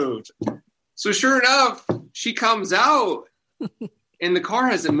hasn't moved. So sure enough, she comes out and the car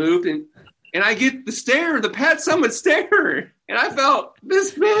hasn't moved. And I get the Pat Summitt stare, and I felt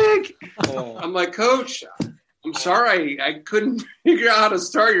this big. I'm like, Coach, I'm sorry, I couldn't figure out how to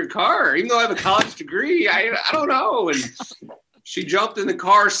start your car. Even though I have a college degree, I don't know. And she jumped in the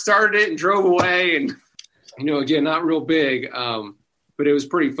car, started it, and drove away. And, again, not real big, but it was a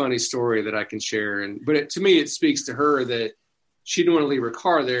pretty funny story that I can share. But to me, it speaks to her that she didn't want to leave her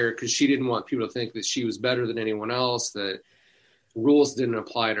car there because she didn't want people to think that she was better than anyone else, that rules didn't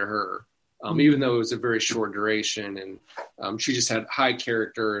apply to her, even though it was a very short duration. And she just had high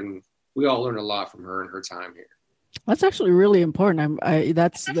character, and we all learned a lot from her in her time here. That's actually really important.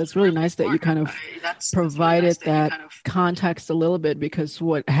 That's really nice that you kind of provided that context a little bit, because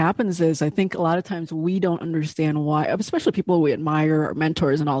what happens is I think a lot of times we don't understand why, especially people we admire, our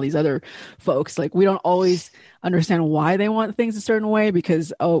mentors and all these other folks, like we don't always understand why they want things a certain way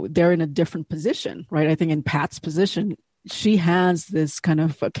because, they're in a different position, right? I think in Pat's position, she has this kind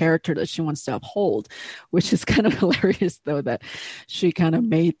of a character that she wants to uphold, which is kind of hilarious, though, that she kind of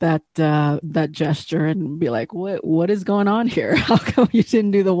made that gesture and be like, what is going on here? How come you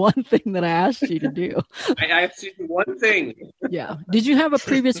didn't do the one thing that I asked you to do? I have to do one thing. Yeah. Did you have a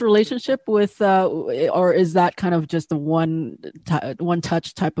previous relationship with, or is that kind of just the one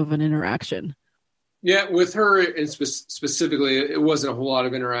touch type of an interaction? Yeah, with her and specifically, it wasn't a whole lot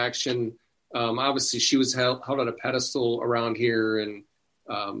of interaction. Obviously, she was held on a pedestal around here and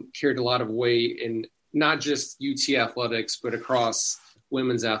carried a lot of weight in not just UT athletics, but across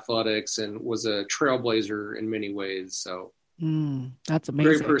women's athletics, and was a trailblazer in many ways. So that's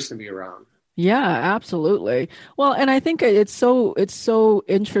amazing. Great person to be around. Yeah, absolutely. Well, and I think it's so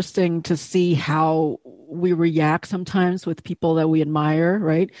interesting to see how we react sometimes with people that we admire,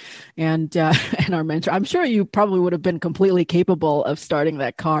 right? And our mentor. I'm sure you probably would have been completely capable of starting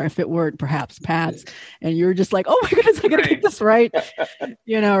that car if it weren't perhaps Pat's, and you're just like, oh my goodness, I gotta get this right,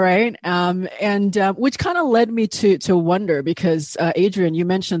 right? And which kind of led me to wonder, because Adrian, you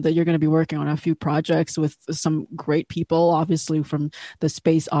mentioned that you're going to be working on a few projects with some great people, obviously from the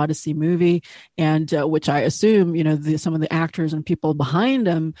Space Odyssey movie, and which I assume, some of the actors and people behind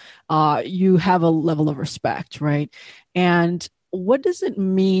them, you have a level of respect, right? And what does it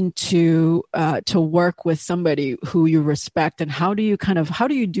mean to work with somebody who you respect, and how do you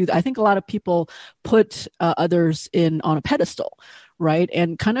do that? I think a lot of people put others on a pedestal, right?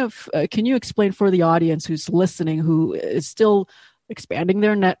 And kind of, can you explain for the audience who's listening, who is still expanding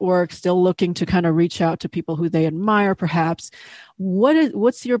their network, still looking to kind of reach out to people who they admire, perhaps,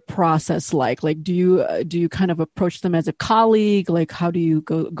 what's your process like? Like, do you kind of approach them as a colleague? Like, how do you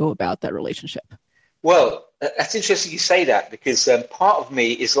go about that relationship? Well, that's interesting you say that, because part of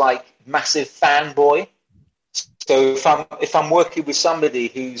me is like massive fanboy. So if I'm working with somebody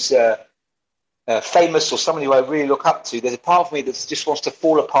who's famous or somebody who I really look up to, there's a part of me that just wants to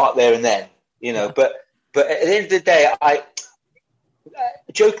fall apart there and then, Yeah. But at the end of the day,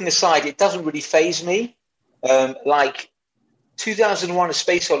 joking aside, it doesn't really faze me. Like 2001: A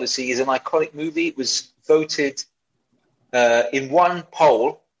Space Odyssey is an iconic movie. It was voted in one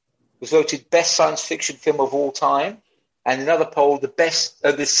poll. Was voted best science fiction film of all time, and another poll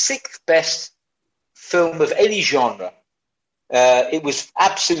the sixth best film of any genre. It was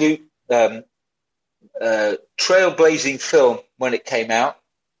absolute trailblazing film when it came out.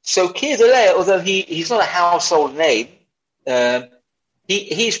 So Keir Dullea, although he's not a household name,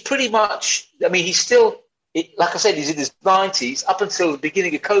 he's pretty much. I mean, he's still, like I said, he's in his 90s. Up until the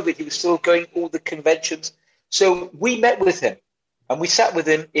beginning of COVID, he was still going all the conventions. So we met with him. And we sat with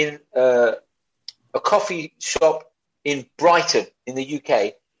him in a coffee shop in Brighton in the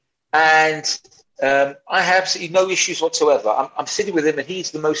UK. And I have absolutely no issues whatsoever. I'm sitting with him, and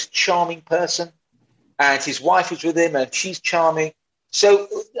he's the most charming person. And his wife is with him, and she's charming. So,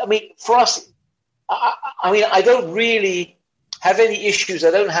 I mean, for us, I mean, I don't really have any issues.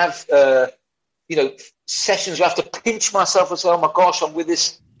 I don't have, sessions where I have to pinch myself and say, oh my gosh, I'm with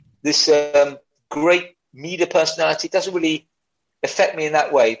this great media personality. It doesn't really affect me in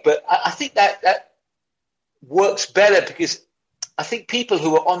that way. But I think that works better because I think people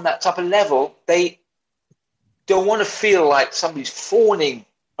who are on that type of level, they don't want to feel like somebody's fawning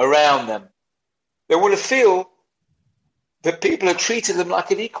around them. They want to feel that people are treating them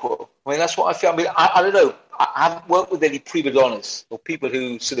like an equal. I mean, that's what I feel. I mean, I don't know. I haven't worked with any prima donnas or people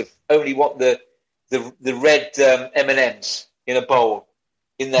who sort of only want the red M&Ms in a bowl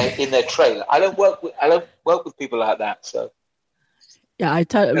in their trailer. I don't work with people like that. So. Yeah,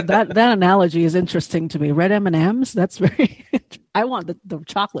 that analogy is interesting to me. Red M&Ms, that's very. I want the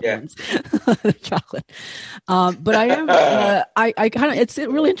chocolate ones, the chocolate. But I am. I kind of. It's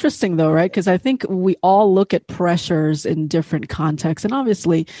really interesting though, right? Because I think we all look at pressures in different contexts, and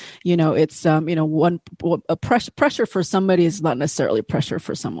obviously, it's pressure for somebody is not necessarily pressure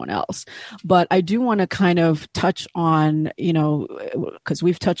for someone else. But I do want to kind of touch on, because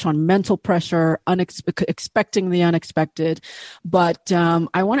we've touched on mental pressure, expecting the unexpected, but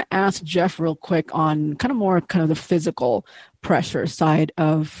I want to ask Jeff real quick on kind of the physical pressure side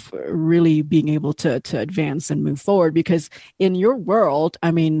of really being able to advance and move forward, because in your world, I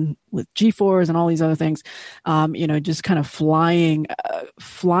mean, with G4s and all these other things, just kind of flying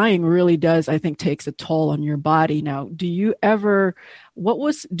really does, I think, takes a toll on your body. Now, do you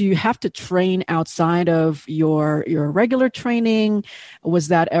have to train outside of your regular training? Was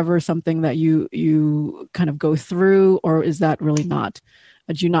that ever something that you kind of go through, or is that really not?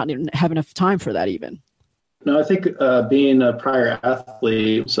 Do you not even have enough time for that even? No, I think being a prior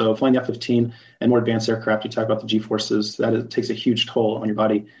athlete, so flying the F-15 and more advanced aircraft, you talk about the G-forces, it takes a huge toll on your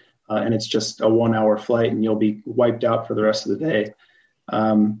body. And it's just a 1-hour flight and you'll be wiped out for the rest of the day.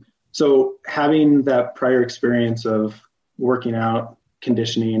 So having that prior experience of working out,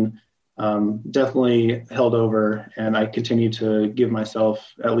 conditioning, definitely held over. And I continue to give myself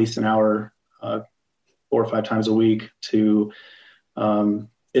at least an hour, 4 or 5 times a week to,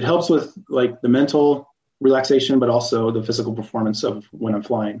 it helps with like the mental relaxation, but also the physical performance of when I'm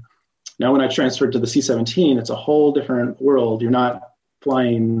flying. Now, when I transferred to the C-17, it's a whole different world. You're not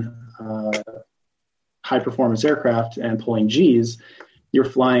flying high performance aircraft and pulling Gs. You're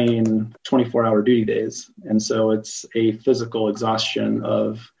flying 24-hour duty days. And so it's a physical exhaustion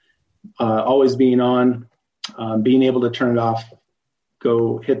of always being on, being able to turn it off,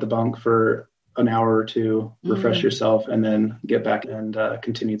 go hit the bunk for an hour or two, refresh yourself, and then get back and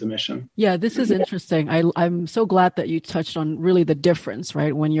continue the mission. Yeah, this is interesting. I'm so glad that you touched on really the difference,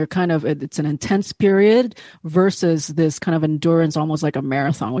 right? When you're it's an intense period versus this kind of endurance, almost like a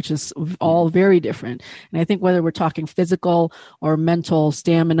marathon, which is all very different. And I think whether we're talking physical or mental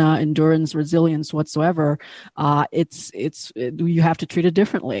stamina, endurance, resilience, whatsoever, you have to treat it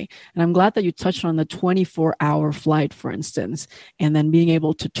differently. And I'm glad that you touched on the 24-hour flight, for instance, and then being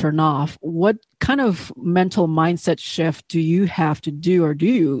able to turn off. What kind of mental mindset shift do you have to do, or do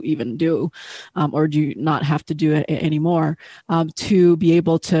you even do, or do you not have to do it anymore, to be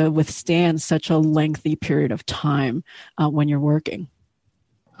able to withstand such a lengthy period of time when you're working?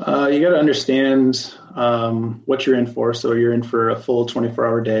 You got to understand what you're in for. So you're in for a full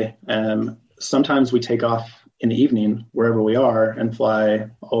 24-hour day. Sometimes we take off in the evening wherever we are and fly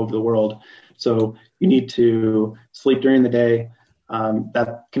all over the world. So you need to sleep during the day.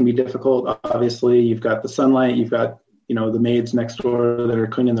 That can be difficult. Obviously, you've got the sunlight, you've got, the maids next door that are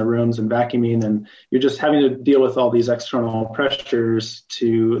cleaning the rooms and vacuuming, and you're just having to deal with all these external pressures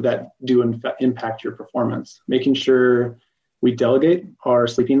that do impact your performance. Making sure we delegate our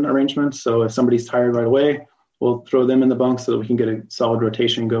sleeping arrangements. So if somebody's tired right away, we'll throw them in the bunk so that we can get a solid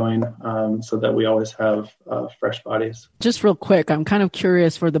rotation going, so that we always have fresh bodies. Just real quick, I'm kind of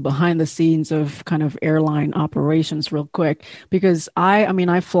curious for the behind the scenes of kind of airline operations real quick, because I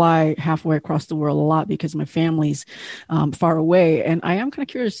fly halfway across the world a lot because my family's far away. And I am kind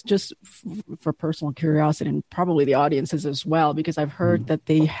of curious, just for personal curiosity, and probably the audiences as well, because I've heard that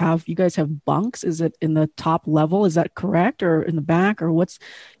you guys have bunks. Is it in the top level? Is that correct? Or in the back? Or what's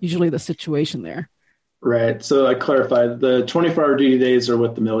usually the situation there? Right. So I clarified, the 24-hour duty days are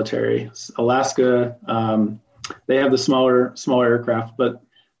with the military. Alaska, they have the smaller aircraft, but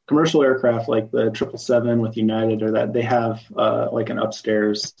commercial aircraft like the 777 with United or that, they have like an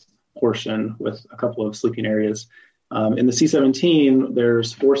upstairs portion with a couple of sleeping areas. In the C-17,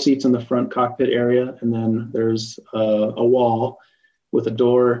 there's 4 seats in the front cockpit area, and then there's a wall with a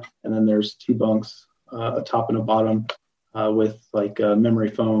door, and then there's 2 bunks, a top and a bottom. With like a memory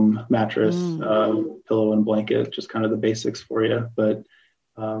foam mattress, pillow and blanket, just kind of the basics for you. But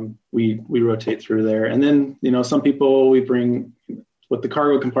we rotate through there. And then, some people we bring with the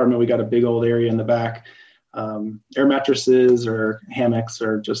cargo compartment, we got a big old area in the back, air mattresses or hammocks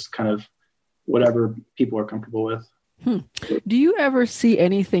or just kind of whatever people are comfortable with. Do you ever see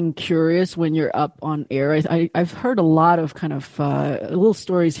anything curious when you're up on air? I've heard a lot of kind of little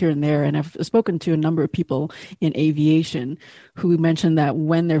stories here and there, and I've spoken to a number of people in aviation who mentioned that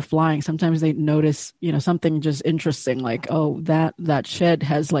when they're flying, sometimes they notice, something just interesting, like, oh, that shed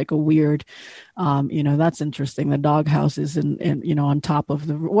has like a weird, that's interesting. The doghouse is in on top of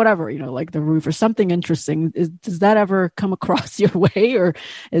the whatever, like the roof or something interesting. Does that ever come across your way, or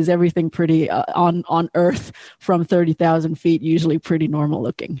is everything pretty on Earth from 30,000 feet usually pretty normal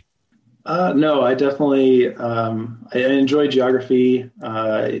looking? No, I definitely I enjoy geography.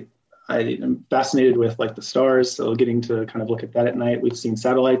 I'm fascinated with like the stars, so getting to kind of look at that at night. We've seen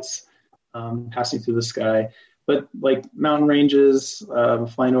satellites passing through the sky, but like mountain ranges,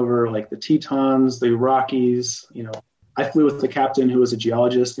 flying over like the Tetons, the Rockies. I flew with the captain who was a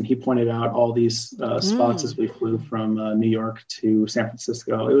geologist, and he pointed out all these spots as we flew from New York to San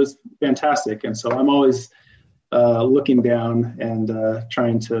Francisco. It was fantastic, and so I'm always looking down and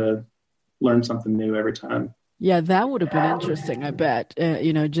trying to learn something new every time. Yeah, that would have been interesting, I bet,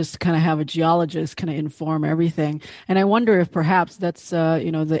 just kind of have a geologist kind of inform everything. And I wonder if perhaps that's,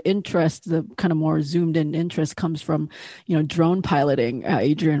 the interest, the kind of more zoomed in interest comes from, drone piloting,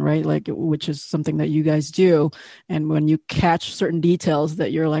 Adrian, right? Like, which is something that you guys do. And when you catch certain details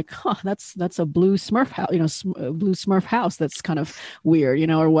that you're like, that's a blue Smurf house, blue Smurf house. That's kind of weird,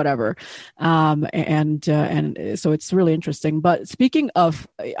 or whatever. And so it's really interesting. But speaking of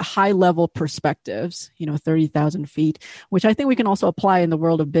high level perspectives, 30,000 feet, which I think we can also apply in the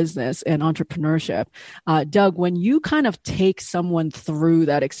world of business and entrepreneurship. Doug, when you kind of take someone through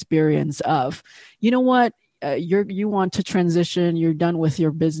that experience of, you want to transition, you're done with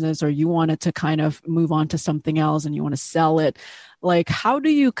your business, or you wanted to kind of move on to something else and you want to sell it. Like, how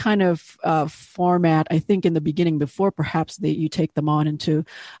do you kind of format, I think in the beginning, before perhaps you take them on into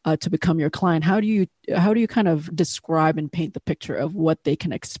to become your client, how do you kind of describe and paint the picture of what they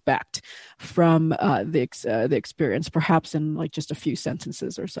can expect from the experience, perhaps in like just a few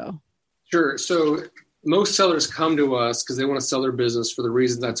sentences or so? Sure. So most sellers come to us because they want to sell their business for the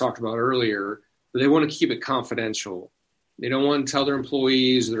reasons I talked about earlier, but they want to keep it confidential. They don't want to tell their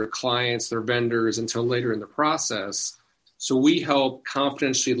employees, their clients, their vendors until later in the process. So we help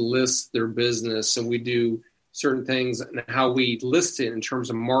confidentially list their business, and we do certain things and how we list it in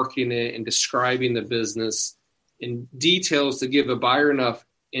terms of marketing it and describing the business in details to give a buyer enough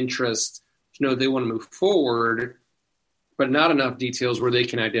interest to know they want to move forward, but not enough details where they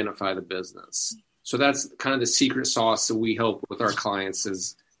can identify the business. So that's kind of the secret sauce that we help with our clients,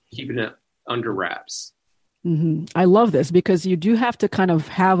 is keeping it under wraps. Mm-hmm. I love this, because you do have to kind of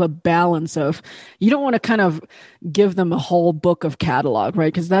have a balance of, you don't want to kind of give them a whole book of catalog,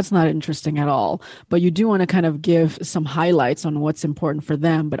 right? Because that's not interesting at all. But you do want to kind of give some highlights on what's important for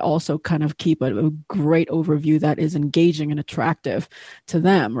them, but also kind of keep a great overview that is engaging and attractive to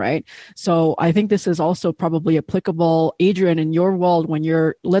them, right? So I think this is also probably applicable, Adrian, in your world when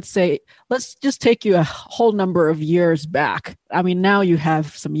you're, let's just take you a whole number of years back. I mean, now you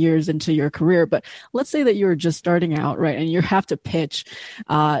have some years into your career, but let's say that you're just starting out, right? And you have to pitch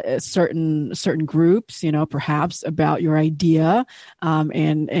certain groups, perhaps about your idea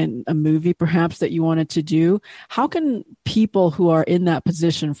and a movie perhaps that you wanted to do. How can people who are in that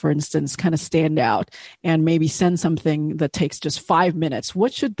position, for instance, kind of stand out and maybe send something that takes just 5 minutes?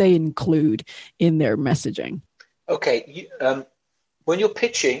 What should they include in their messaging? Okay. When you're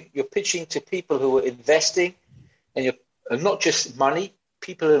pitching to people who are investing, and not just money,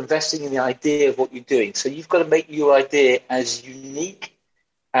 people are investing in the idea of what you're doing. So you've got to make your idea as unique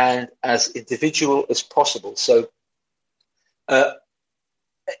and as individual as possible. So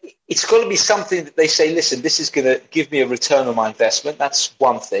it's got to be something that they say, listen, this is going to give me a return on my investment. That's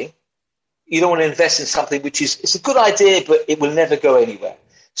one thing. You don't want to invest in something which it's a good idea, but it will never go anywhere.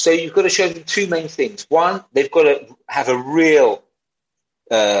 So you've got to show them two main things. One, they've got to have a real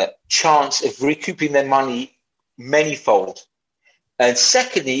chance of recouping their money manyfold. And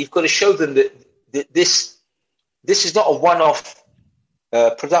secondly, you've got to show them that this is not a one-off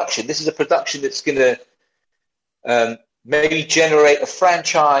production. This is a production that's going to maybe generate a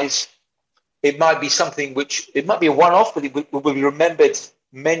franchise. It might be something it might be a one-off, but it will be remembered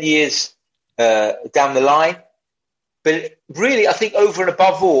many years down the line. But really, I think over and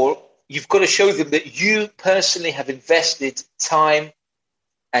above all, you've got to show them that you personally have invested time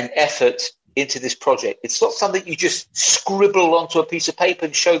and effort into this project. It's not something you just scribble onto a piece of paper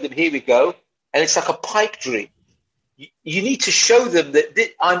and show them, here we go. And it's like a pipe dream. you need to show them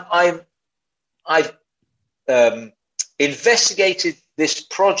that I've investigated this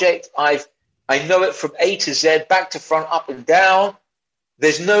project. I know it from A to Z, back to front, up and down.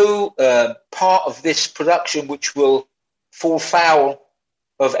 There's no part of this production which will fall foul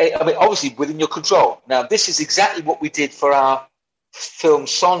of, obviously within your control. Now, this is exactly what we did for our film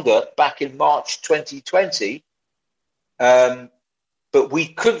Sonder back in March 2020. But we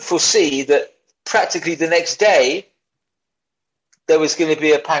couldn't foresee that practically the next day there was going to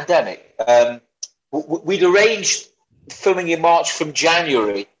be a pandemic. We'd arranged filming in March from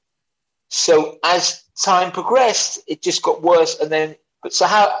January. So as time progressed, it just got worse.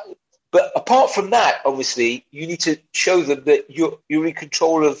 But apart from that, obviously, you need to show them that you're in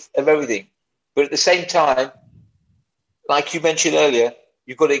control of everything. But at the same time, like you mentioned earlier,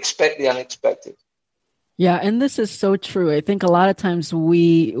 you've got to expect the unexpected. Yeah, and this is so true. I think a lot of times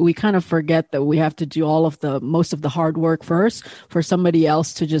we kind of forget that we have to do most of the hard work first for somebody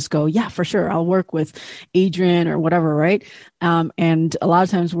else to just go, yeah, for sure, I'll work with Adrian or whatever, right? And a lot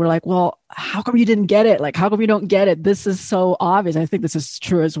of times we're like, well, how come you didn't get it? Like, how come you don't get it? This is so obvious. I think this is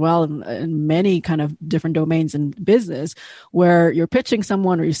true as well in many kind of different domains in business, where you're pitching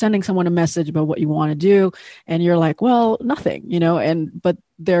someone or you're sending someone a message about what you want to do, and you're like, well, nothing, but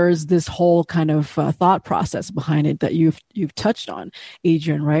there's this whole kind of thought process behind it that you've touched on,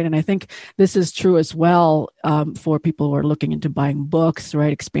 Adrian, right? And I think this is true as well for people who are looking into buying books,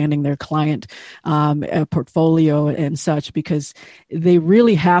 right? Expanding their client portfolio and such, because they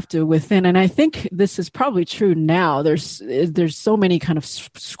really have to within. And I think this is probably true now. There's so many kind of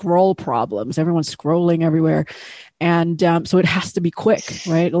scroll problems. Everyone's scrolling everywhere. And so it has to be quick,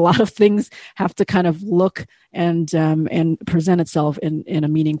 right? A lot of things have to kind of look and present itself in a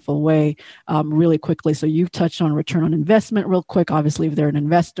meaningful way really quickly. So you've touched on return on investment real quick. Obviously, if they're an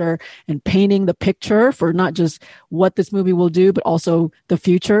investor, and painting the picture for not just what this movie will do, but also the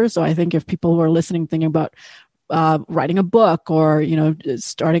future. So I think if people who are listening thinking about writing a book or,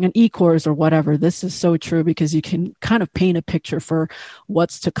 starting an e-course or whatever, this is so true, because you can kind of paint a picture for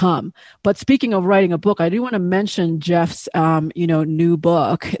what's to come. But speaking of writing a book, I do want to mention Jeff's, new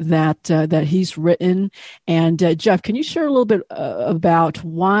book that he's written. And Jeff, can you share a little bit about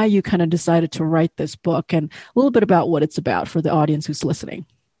why you kind of decided to write this book and a little bit about what it's about for the audience who's listening?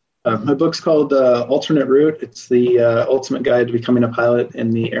 My book's called Alternate Route. It's the ultimate guide to becoming a pilot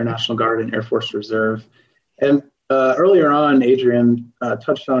in the Air National Guard and Air Force Reserve. And earlier on, Adrian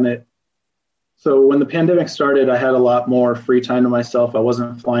touched on it. So when the pandemic started, I had a lot more free time to myself. I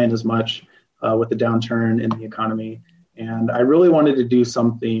wasn't flying as much with the downturn in the economy. And I really wanted to do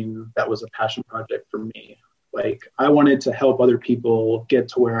something that was a passion project for me. Like, I wanted to help other people get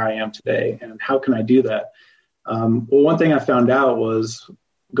to where I am today. And how can I do that? Well, one thing I found out was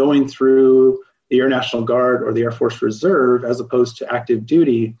going through the Air National Guard or the Air Force Reserve, as opposed to active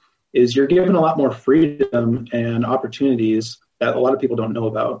duty, is you're given a lot more freedom and opportunities that a lot of people don't know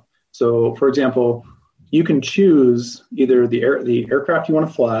about. So, for example, you can choose either the aircraft you want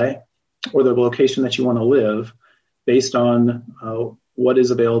to fly or the location that you want to live based on what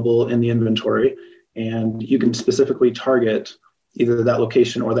is available in the inventory. And you can specifically target either that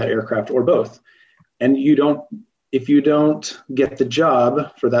location or that aircraft or both. And if you don't get the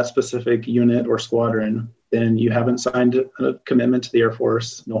job for that specific unit or squadron, then you haven't signed a commitment to the Air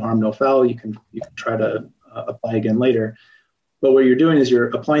Force. No harm, no foul. You can try to apply again later. But what you're doing is you're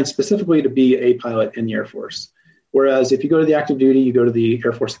applying specifically to be a pilot in the Air Force. Whereas if you go to the active duty, you go to the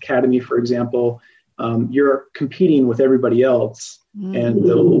Air Force Academy, for example, you're competing with everybody else, and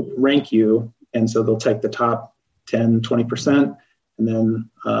they'll rank you. And so they'll take the top 10, 20%, and then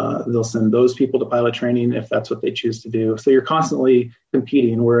they'll send those people to pilot training if that's what they choose to do. So you're constantly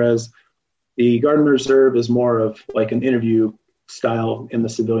competing, whereas the Guard and Reserve is more of like an interview style in the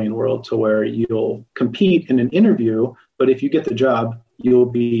civilian world, to where you'll compete in an interview, but if you get the job, you'll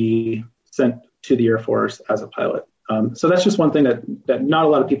be sent to the Air Force as a pilot. So that's just one thing that not a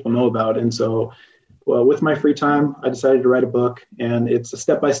lot of people know about. And so with my free time, I decided to write a book, and it's a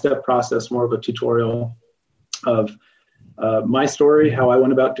step-by-step process, more of a tutorial of my story, how I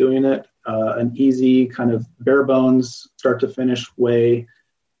went about doing it, an easy kind of bare bones, start to finish way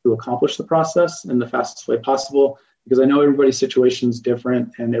to accomplish the process in the fastest way possible, because I know everybody's situation is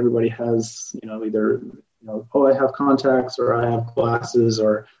different, and everybody has, either, I have contacts, or I have glasses,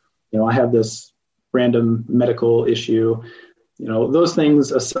 or, I have this random medical issue. Those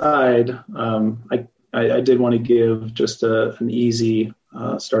things aside, I did want to give just an easy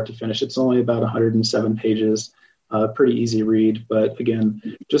start to finish. It's only about 107 pages, pretty easy read, but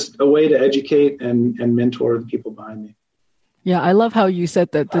again, just a way to educate and mentor the people behind me. Yeah, I love how you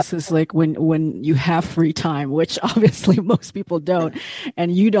said that this is like when you have free time, which obviously most people don't,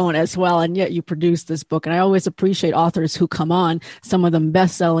 and you don't as well, and yet you produce this book. And I always appreciate authors who come on, some of them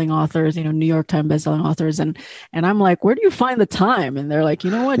best-selling authors, New York Times best-selling authors, and I'm like, where do you find the time? And they're like, you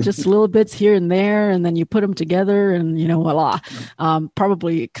know what, just little bits here and there, and then you put them together, and voila.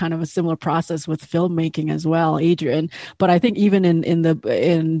 Probably kind of a similar process with filmmaking as well, Adrian. But I think even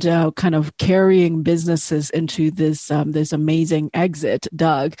in kind of carrying businesses into this amazing exit,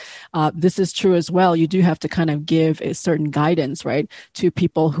 Doug, this is true as well. You do have to kind of give a certain guidance, right, to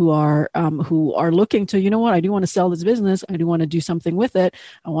people who are looking to, I do want to sell this business. I do want to do something with it.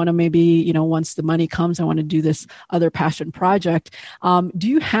 I want to maybe, once the money comes, I want to do this other passion project. Do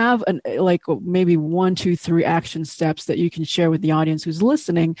you have maybe 1, 2, 3 action steps that you can share with the audience who's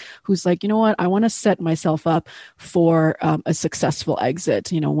listening, who's like, I want to set myself up for a successful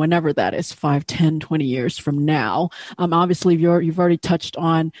exit, whenever that is, 5, 10, 20 years from now. Obviously, you've already touched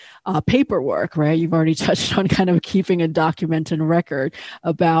on paperwork, right? You've already touched on kind of keeping a document and record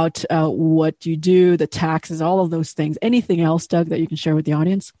about what you do, the taxes, all of those things. Anything else, Doug, that you can share with the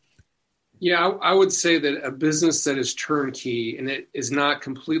audience? Yeah, I would say that a business that is turnkey and it is not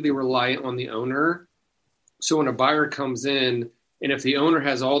completely reliant on the owner. So when a buyer comes in, and if the owner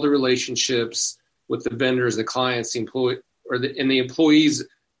has all the relationships with the vendors, the clients, the employee, and the employees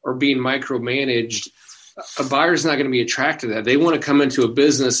are being micromanaged, a buyer's not going to be attracted to that. They want to come into a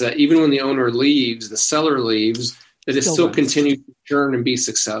business that even when the owner leaves, the seller leaves, that it still continues to churn and be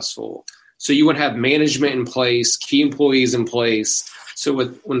successful. So you would have management in place, key employees in place. So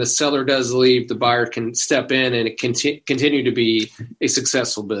when the seller does leave, the buyer can step in and it continue to be a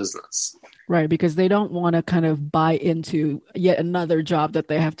successul business. Right, because they don't want to kind of buy into yet another job that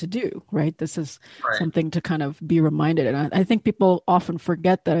they have to do, right? This is something to kind of be reminded. And I think people often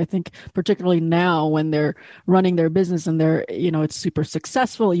forget that. I think particularly now when they're running their business and they're, it's super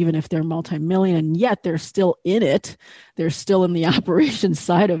successful, even if they're multi-million, and yet they're still in it. They're still in the operations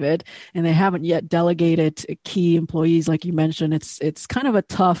side of it, and they haven't yet delegated key employees, like you mentioned. It's kind of a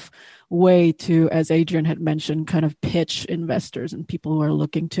tough way to, as Adrian had mentioned, kind of pitch investors and people who are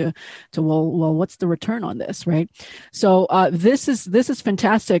looking to well, what's the return on this, right? So this is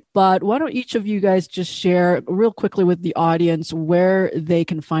fantastic. But why don't each of you guys just share real quickly with the audience where they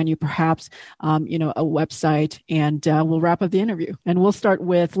can find you, perhaps a website, and we'll wrap up the interview. And let's start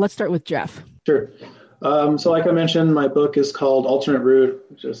with Jeff. Sure. So like I mentioned, my book is called Alternate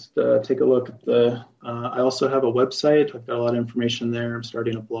Route. Just take a look at I also have a website. I've got a lot of information there. I'm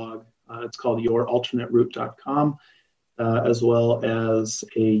starting a blog. It's called youralternateroute.com, as well as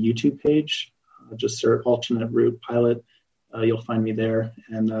a YouTube page. Just search Alternate Route Pilot. You'll find me there.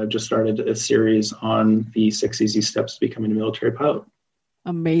 And just started a series on the 6 easy steps to becoming a military pilot.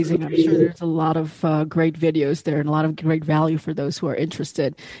 Amazing. I'm sure there's a lot of great videos there and a lot of great value for those who are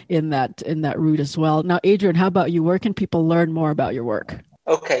interested in that route as well. Now, Adrian, how about you? Where can people learn more about your work?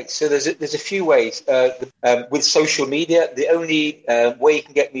 Okay, so there's a few ways. With social media, the only way you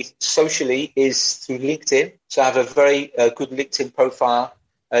can get me socially is through LinkedIn. So I have a very good LinkedIn profile.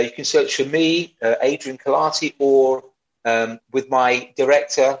 You can search for me, Adrian Kalati, or with my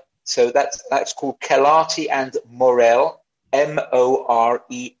director. So that's called Kalati and Morel,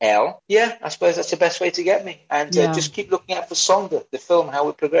 Morel. Yeah, I suppose that's the best way to get me. And just keep looking out for Sonder, the film, how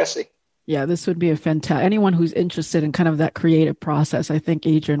we're progressing. Yeah, this would be a fantastic, anyone who's interested in kind of that creative process, I think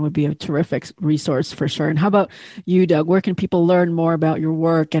Adrian would be a terrific resource for sure. And how about you, Doug? Where can people learn more about your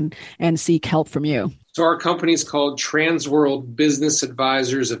work and seek help from you? So our company is called Transworld Business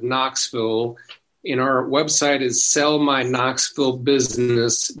Advisors of Knoxville, and our website is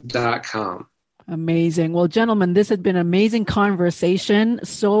sellmyknoxvillebusiness.com. Amazing. Well, gentlemen, this has been an amazing conversation.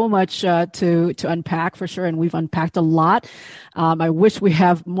 So much to unpack for sure. And we've unpacked a lot. I wish we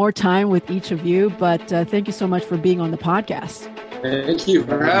have more time with each of you, but thank you so much for being on the podcast. Thank you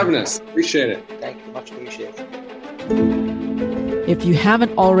for having us. Appreciate it. Thank you. Much appreciated. If you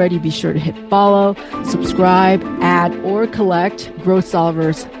haven't already, be sure to hit follow, subscribe, add, or collect. Growth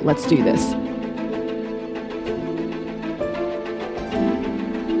Solvers, let's do this.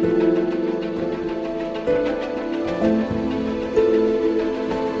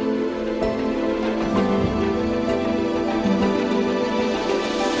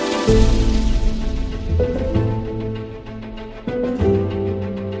 Thank you.